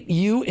validate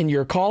you in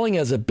your calling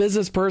as a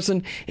business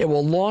person. It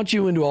will launch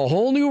you into a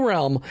whole new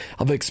realm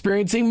of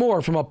experiencing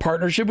more from a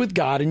partnership with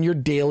God in your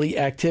daily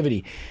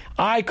activity.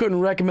 I couldn't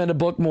recommend a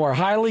book more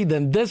highly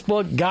than this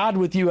book, God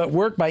with You at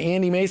Work by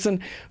Andy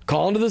Mason.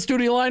 Call into the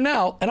studio line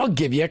now, and I'll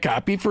give you a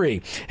copy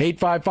free.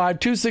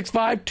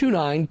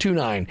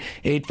 855-265-2929.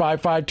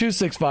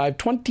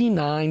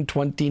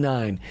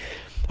 855-265-2929.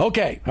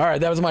 Okay, all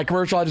right, that was my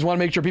commercial. I just want to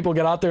make sure people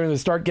get out there and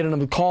start getting them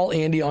to call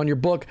Andy on your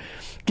book.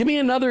 Give me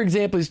another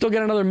example. You still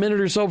got another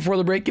minute or so before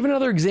the break. Give me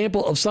another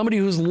example of somebody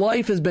whose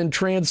life has been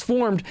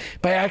transformed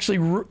by actually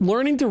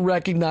learning to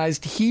recognize,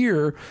 to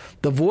hear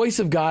the voice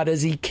of God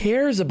as he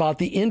cares about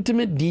the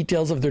intimate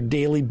details of their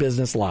daily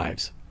business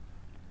lives.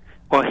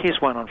 Well,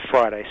 here's one on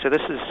Friday. So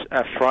this is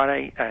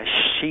Friday.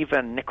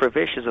 Shiva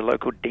Nikrovesh is a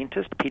local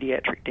dentist,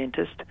 pediatric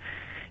dentist,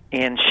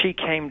 and she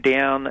came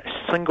down,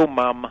 single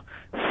mum,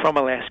 from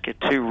Alaska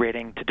to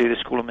Redding to do the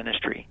School of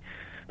Ministry.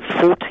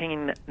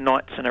 14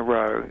 nights in a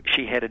row,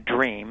 she had a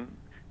dream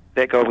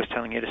that God was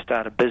telling her to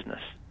start a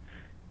business,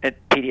 a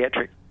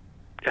pediatric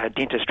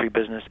dentistry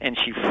business, and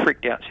she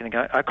freaked out. She said,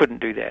 I couldn't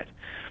do that.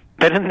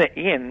 But in the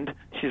end,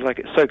 she's like,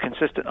 it's so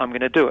consistent, I'm going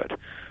to do it.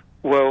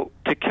 Well,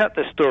 to cut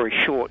the story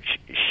short,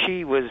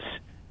 she was,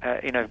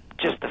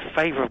 just the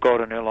favor of God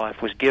in her life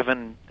was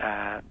given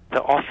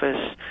the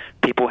office.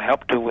 People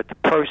helped her with the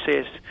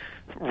process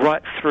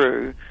right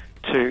through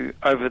to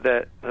over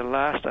the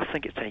last, I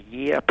think it's a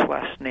year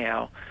plus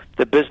now,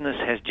 the business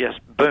has just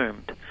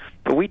boomed.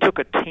 But we took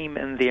a team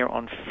in there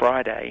on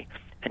Friday,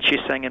 and she's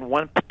saying in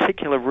one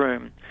particular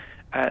room,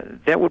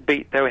 they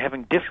were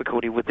having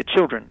difficulty with the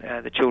children.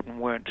 The children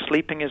weren't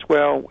sleeping as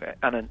well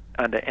under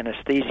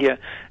anesthesia,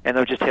 and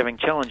they were just having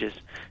challenges.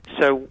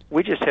 So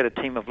we just had a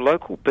team of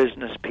local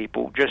business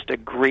people just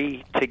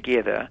agree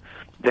together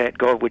that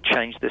God would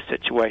change the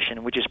situation,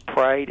 and we just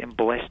prayed and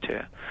blessed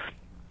her.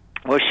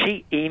 Well,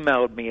 she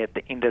emailed me at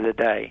the end of the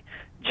day,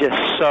 just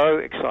so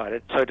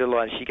excited, so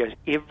delighted. She goes,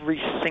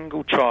 every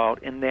single child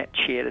in that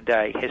chair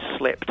today has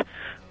slept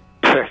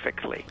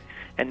perfectly.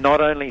 And not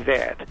only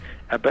that,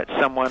 but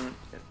someone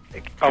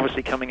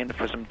obviously coming in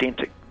for some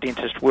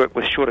dentist work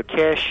was short of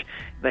cash.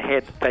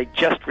 They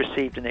just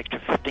received an extra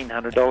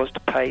 $1,500 to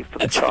pay for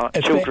the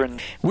children.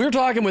 We're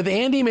talking with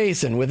Andy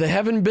Mason with the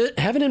Heaven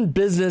and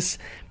Business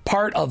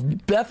part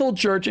of Bethel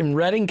Church in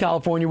Redding,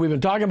 California. We've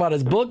been talking about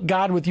his book,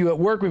 God with You at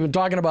Work. We've been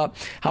talking about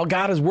how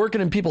God is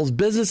working in people's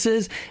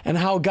businesses and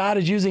how God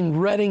is using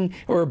Redding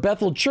or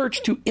Bethel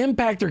Church to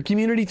impact their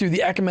community through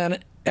the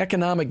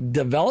Economic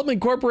Development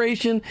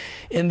Corporation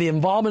and the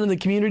involvement in the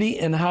community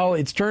and how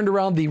it's turned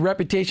around the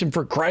reputation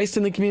for Christ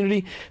in the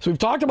community. So we've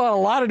talked about a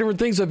lot of different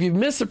things. So if you've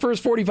missed the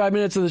first 45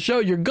 minutes of the show,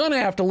 you're going to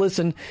have to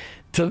go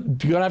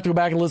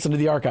back and listen to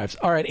the archives.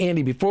 All right,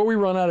 Andy, before we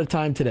run out of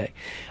time today,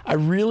 I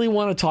really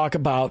want to talk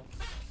about,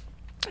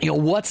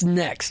 what's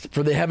next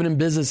for the Heaven and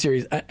Business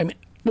series.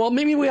 Well,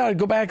 maybe we ought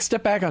to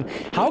step back on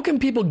how can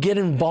people get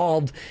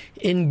involved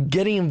in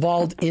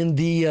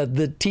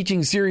the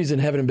teaching series in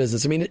Heaven and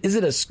Business? I mean, is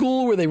it a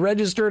school where they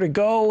register to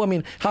go? I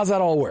mean, how's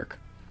that all work?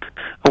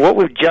 What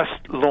we've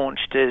just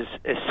launched is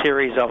a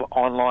series of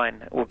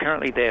online. Well,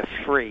 currently they're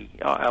free,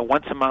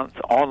 once a month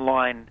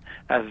online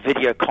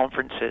video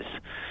conferences.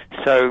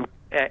 So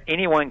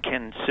anyone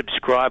can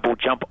subscribe or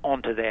jump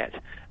onto that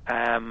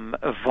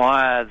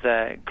via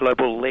the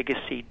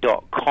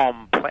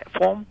globallegacy.com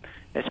platform.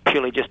 It's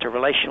purely just a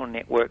relational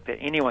network that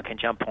anyone can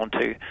jump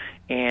onto,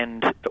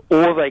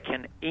 or they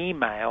can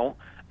email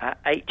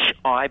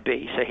HIB,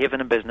 so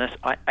Heaven and Business,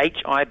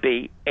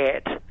 HIB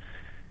at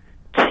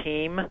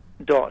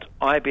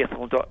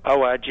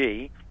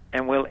team.ibethel.org,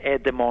 and we'll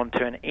add them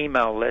onto an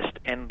email list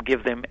and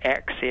give them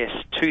access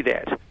to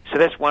that. So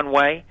that's one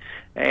way.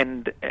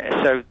 And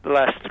so the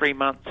last 3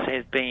 months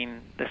has been,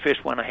 the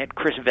first one I had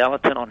Chris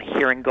Valentin on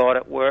Hearing God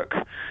at Work,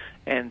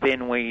 and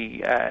then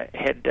we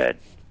had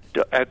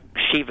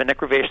Shiva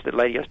Nikravesh, the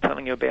lady I was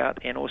telling you about,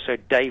 and also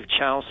Dave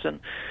Charlson,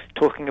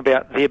 talking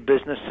about their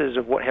businesses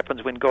of what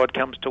happens when God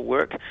comes to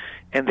work.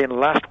 And then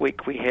last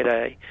week we had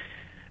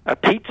a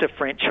pizza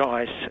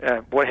franchise,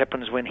 what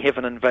happens when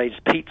heaven invades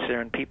pizza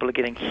and people are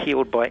getting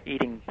healed by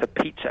eating the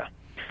pizza.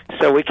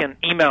 So we can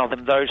email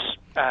them those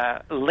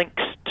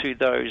links to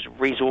those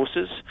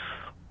resources,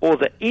 or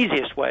the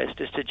easiest way is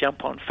just to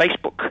jump on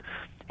Facebook,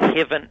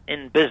 Heaven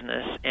in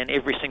Business, and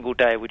every single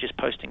day we're just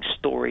posting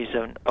stories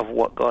of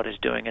what God is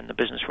doing in the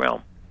business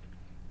realm.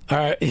 All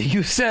right,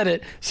 you said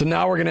it, so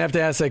now we're going to have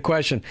to ask that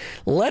question.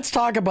 Let's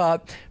talk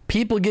about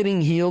people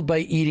getting healed by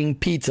eating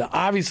pizza.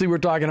 Obviously, we're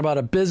talking about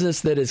a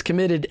business that has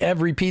committed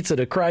every pizza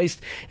to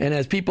Christ, and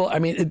as people, I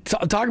mean,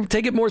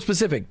 take it more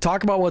specific.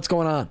 Talk about what's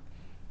going on.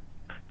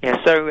 Yeah,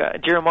 so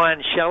Jeremiah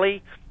and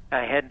Shelley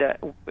had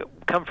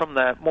come from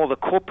the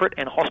corporate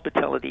and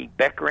hospitality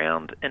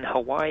background in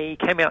Hawaii,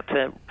 came out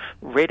to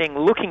Redding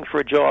looking for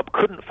a job,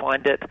 couldn't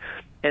find it,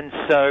 and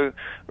so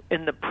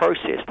in the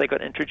process they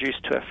got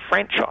introduced to a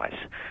franchise.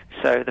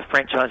 So the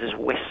franchise is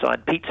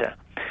Westside Pizza.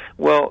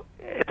 Well,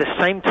 at the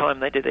same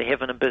time they did a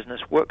Heaven and Business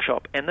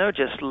workshop, and they were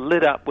just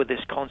lit up with this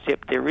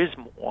concept, there is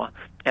more,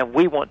 and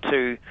we want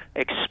to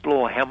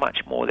explore how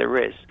much more there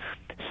is.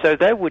 So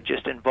they would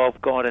just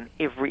involve God in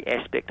every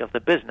aspect of the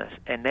business,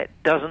 and that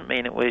doesn't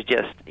mean it was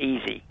just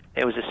easy.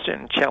 There was a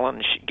certain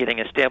challenge getting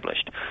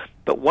established.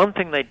 But one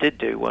thing they did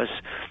do was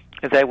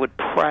they would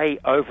pray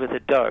over the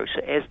dough.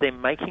 So as they're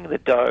making the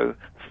dough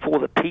for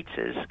the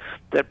pizzas,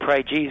 they'd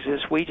pray,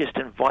 Jesus, we just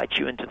invite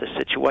you into the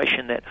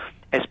situation that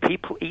as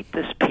people eat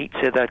this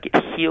pizza, they'll get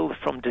healed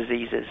from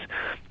diseases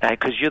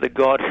because you're the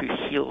God who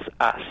heals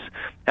us,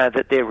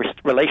 that their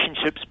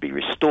relationships be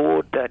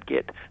restored, they'd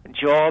get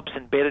jobs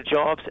and better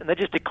jobs, and they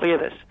just declare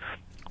this.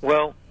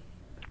 Well,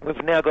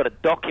 we've now got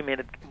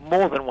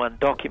more than one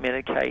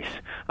documented case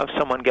of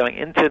someone going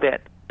into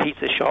that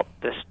pizza shop.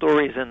 The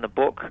story is in the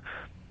book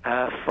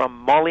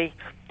from Molly.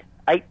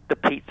 Ate the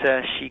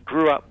pizza. She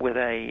grew up with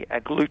a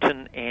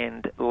gluten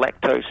and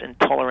lactose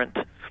intolerant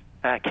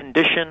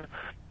condition,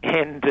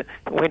 and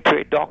went to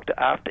a doctor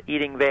after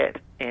eating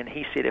that, and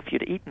he said if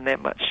you'd eaten that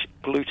much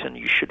gluten,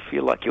 you should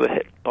feel like you were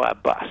hit by a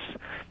bus.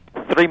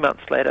 3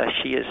 months later,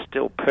 she is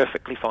still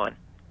perfectly fine.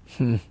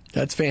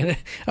 That's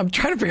fantastic. I'm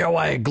trying to figure out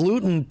why a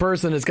gluten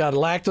person has got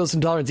lactose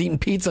intolerance eating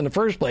pizza in the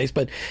first place,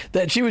 but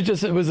that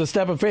it was a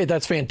step of faith.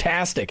 That's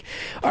fantastic.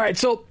 All right,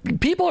 so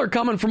people are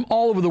coming from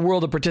all over the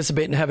world to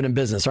participate in Heaven and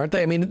Business, aren't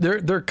they? I mean,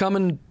 they're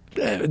coming,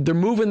 they're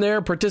moving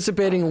there,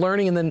 participating,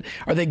 learning, and then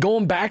are they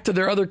going back to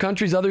their other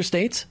countries, other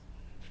states?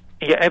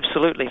 Yeah,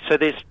 absolutely. So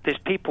there's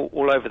people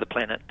all over the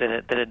planet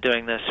that are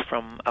doing this,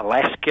 from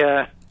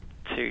Alaska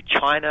to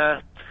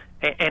China.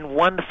 And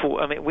wonderful.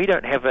 I mean, we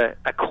don't have a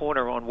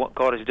corner on what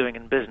God is doing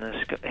in business.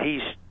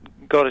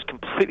 God is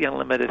completely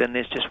unlimited, and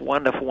there's just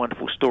wonderful,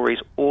 wonderful stories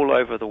all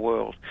over the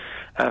world,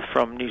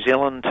 from New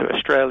Zealand to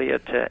Australia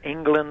to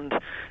England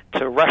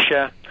to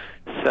Russia.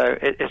 So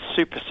it's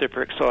super,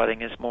 super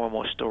exciting as more and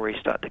more stories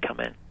start to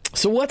come in.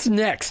 So what's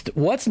next?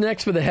 What's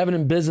next for the Heaven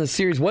and Business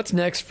series? What's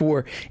next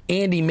for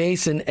Andy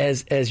Mason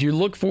as you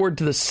look forward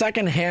to the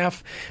second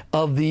half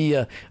of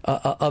the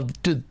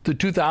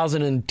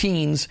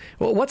 2010s?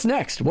 Well, what's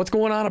next? What's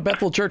going on at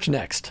Bethel Church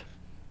next?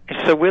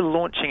 So we're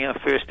launching our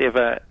first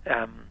ever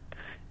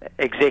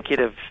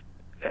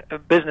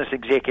business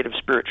executive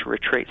spiritual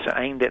retreat, so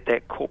aimed at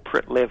that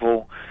corporate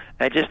level,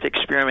 just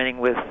experimenting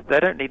with, they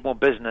don't need more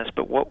business,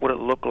 but what would it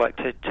look like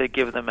to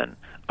give them an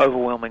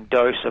overwhelming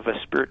dose of a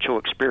spiritual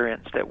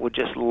experience that would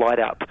just light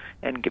up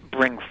and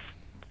bring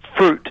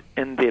fruit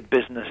in their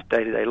business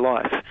day-to-day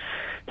life.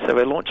 So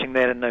we're launching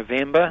that in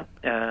November,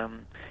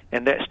 and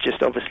that's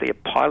just obviously a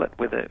pilot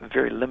with a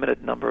very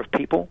limited number of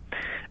people.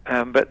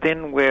 But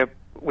then we're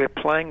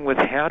playing with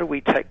how do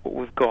we take what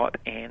we've got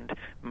and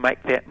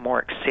make that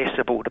more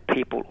accessible to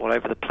people all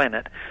over the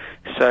planet.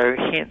 So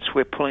hence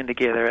we're pulling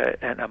together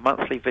a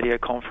monthly video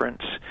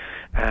conference,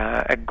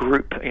 a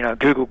group,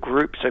 Google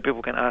group, so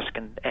people can ask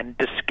and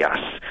discuss.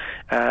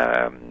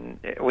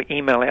 We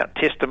email out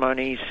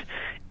testimonies,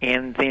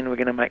 and then we're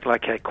going to make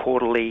like a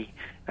quarterly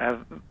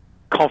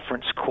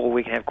conference call.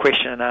 We can have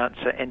question and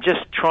answer, and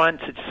just trying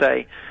to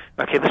say,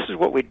 okay, this is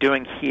what we're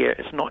doing here.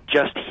 It's not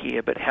just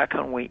here, but how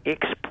can we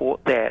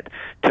export that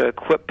to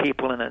equip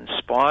people and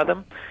inspire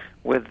them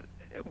and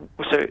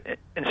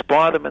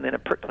then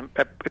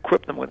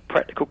equip them with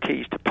practical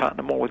keys to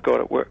partner more with God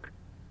at work.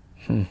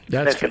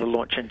 That's going to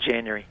launch in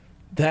January.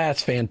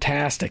 That's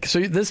fantastic.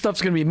 So this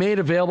stuff's going to be made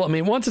available. I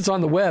mean, once it's on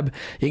the web,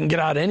 you can get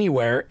out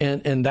anywhere,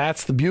 and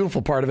that's the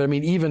beautiful part of it. I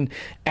mean, even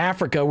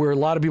Africa, where a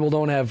lot of people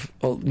don't have,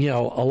 a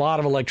lot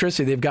of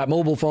electricity, they've got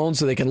mobile phones,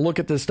 so they can look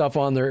at this stuff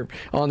on their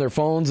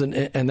phones,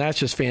 and that's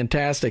just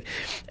fantastic.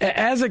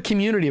 As a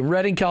community in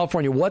Redding,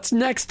 California, what's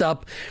next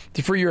up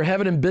for your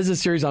Heaven and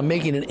Business series on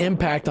making an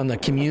impact on the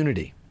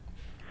community?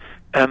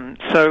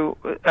 So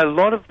a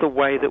lot of the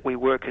way that we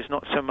work is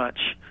not so much,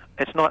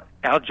 it's not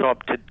our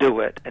job to do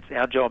it, it's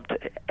our job to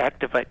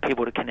activate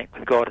people to connect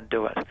with God and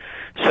do it.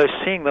 So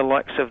seeing the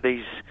likes of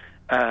these,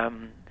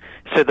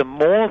 so the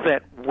more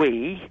that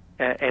we,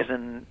 as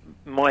in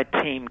my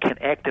team can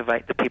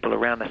activate the people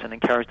around us and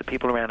encourage the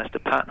people around us to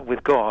partner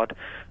with God,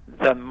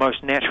 the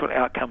most natural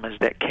outcome is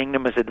that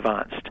kingdom is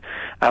advanced.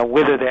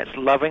 Whether that's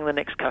loving the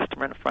next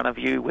customer in front of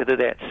you, whether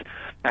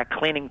that's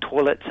cleaning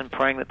toilets and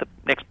praying that the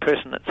next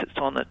person that sits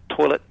on the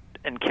toilet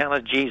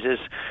encounters Jesus,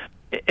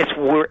 it's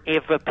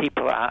wherever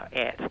people are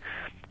at.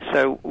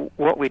 So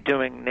what we're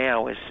doing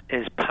now is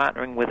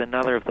partnering with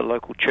another of the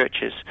local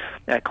churches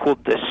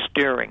called The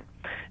Stirring.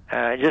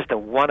 Just a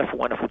wonderful,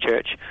 wonderful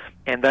church,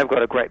 and they've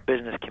got a great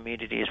business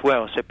community as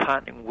well. So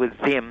partnering with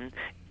them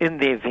in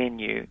their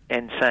venue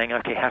and saying,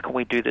 okay, how can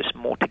we do this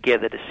more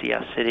together to see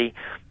our city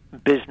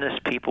business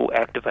people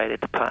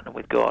activated to partner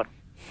with God?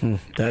 So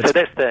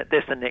that's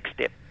the next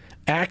step.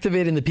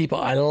 Activating the people.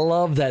 I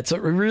love that. So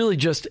really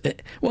just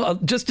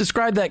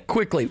describe that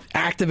quickly,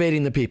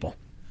 activating the people.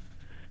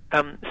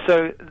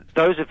 So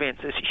those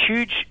events is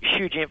huge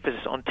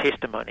emphasis on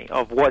testimony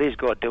of what is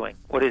God doing,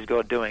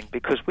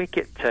 because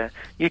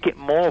you get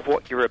more of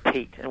what you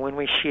repeat, and when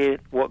we share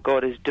what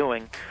God is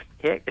doing,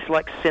 it's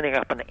like setting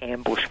up an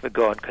ambush for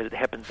God because it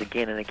happens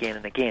again and again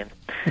and again.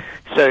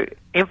 So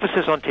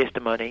emphasis on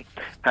testimony,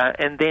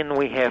 and then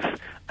we have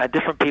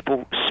different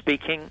people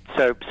speaking,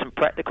 so some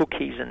practical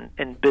keys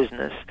in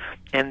business,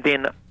 and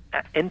then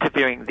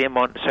interviewing them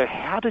on, so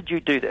how did you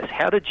do this?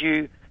 How do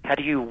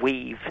you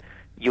weave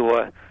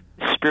your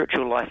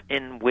spiritual life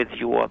in with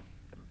your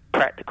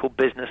practical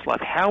business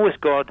life? How is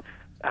God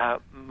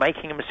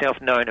making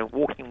himself known and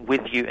walking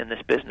with you in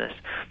this business?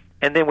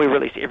 And then we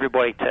release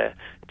everybody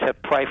to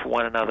pray for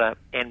one another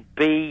and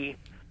be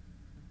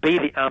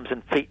the arms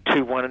and feet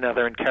to one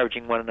another,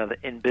 encouraging one another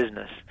in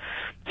business.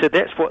 So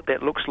that's what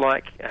that looks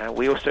like.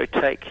 We also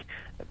take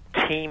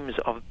teams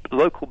of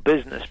local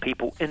business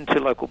people into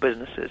local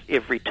businesses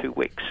every 2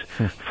 weeks,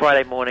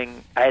 Friday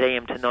morning, 8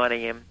 a.m. to 9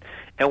 a.m.,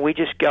 and we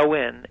just go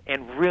in,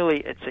 and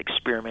really it's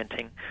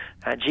experimenting.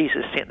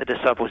 Jesus sent the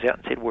disciples out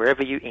and said,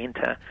 wherever you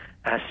enter,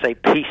 say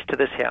peace to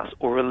this house,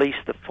 or release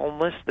the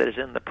fullness that is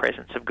in the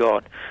presence of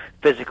God,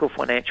 physical,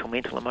 financial,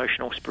 mental,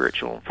 emotional,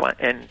 spiritual,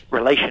 and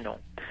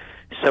relational.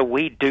 So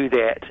we do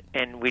that,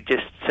 and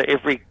so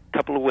every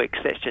couple of weeks,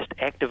 that's just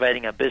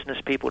activating our business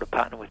people to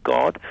partner with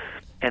God,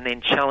 and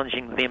then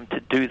challenging them to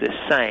do the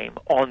same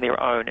on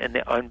their own in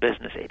their own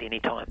business at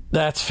any time.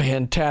 That's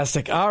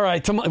fantastic. All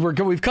right,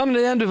 we've come to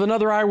the end of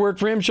another I Work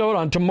for Him show.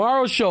 On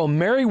tomorrow's show,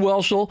 Mary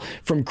Welshel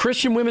from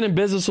Christian Women in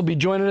Business will be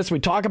joining us. We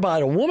talk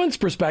about a woman's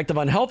perspective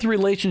on healthy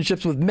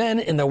relationships with men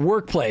in the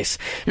workplace.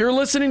 You're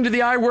listening to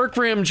the I Work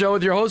for Him show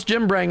with your host,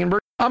 Jim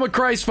Brangenberg. I'm a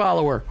Christ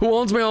follower who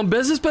owns my own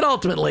business, but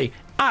ultimately,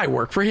 I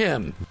work for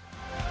Him.